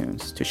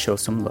iTunes to show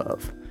some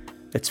love.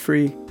 It's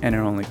free, and it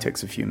only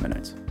takes a few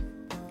minutes.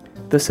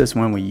 This is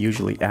when we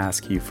usually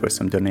ask you for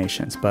some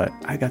donations, but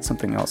I got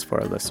something else for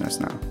our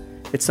listeners now.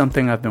 It's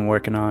something I've been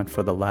working on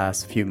for the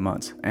last few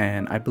months,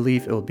 and I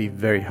believe it will be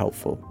very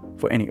helpful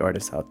for any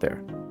artists out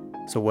there.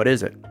 So what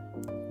is it?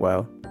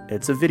 Well,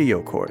 it's a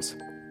video course.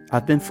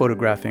 I've been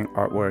photographing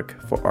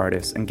artwork for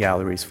artists and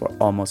galleries for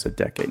almost a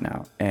decade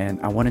now, and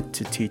I wanted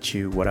to teach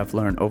you what I've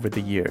learned over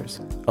the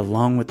years,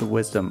 along with the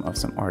wisdom of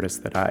some artists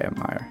that I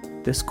admire.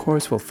 This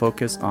course will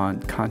focus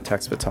on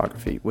context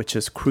photography, which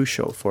is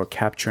crucial for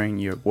capturing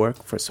your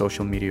work for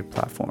social media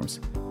platforms.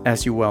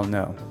 As you well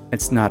know,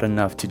 it's not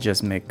enough to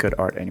just make good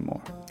art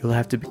anymore. You'll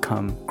have to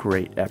become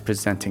great at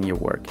presenting your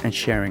work and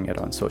sharing it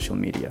on social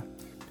media.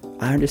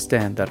 I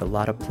understand that a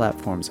lot of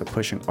platforms are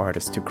pushing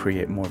artists to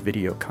create more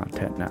video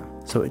content now,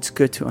 so it's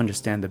good to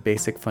understand the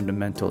basic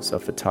fundamentals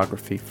of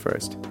photography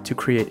first to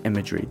create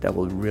imagery that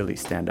will really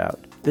stand out.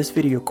 This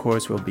video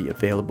course will be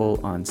available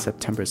on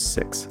September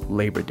 6th,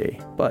 Labor Day,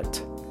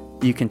 but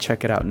you can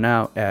check it out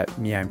now at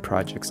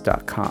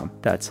myaingprojects.com.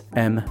 That's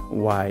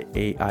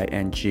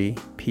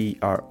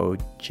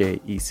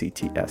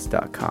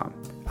MYAINGPROJECTS.com.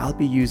 I'll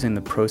be using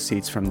the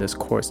proceeds from this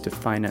course to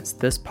finance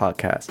this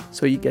podcast,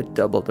 so you get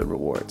double the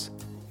rewards.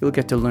 You'll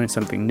get to learn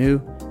something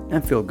new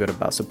and feel good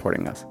about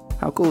supporting us.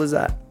 How cool is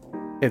that?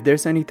 If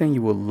there's anything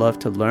you would love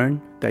to learn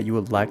that you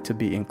would like to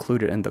be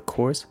included in the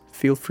course,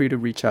 feel free to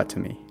reach out to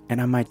me and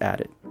I might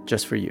add it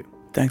just for you.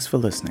 Thanks for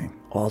listening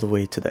all the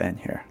way to the end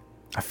here.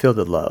 I feel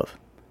the love.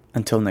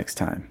 Until next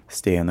time,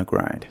 stay on the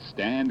grind.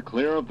 Stand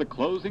clear of the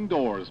closing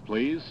doors,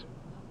 please.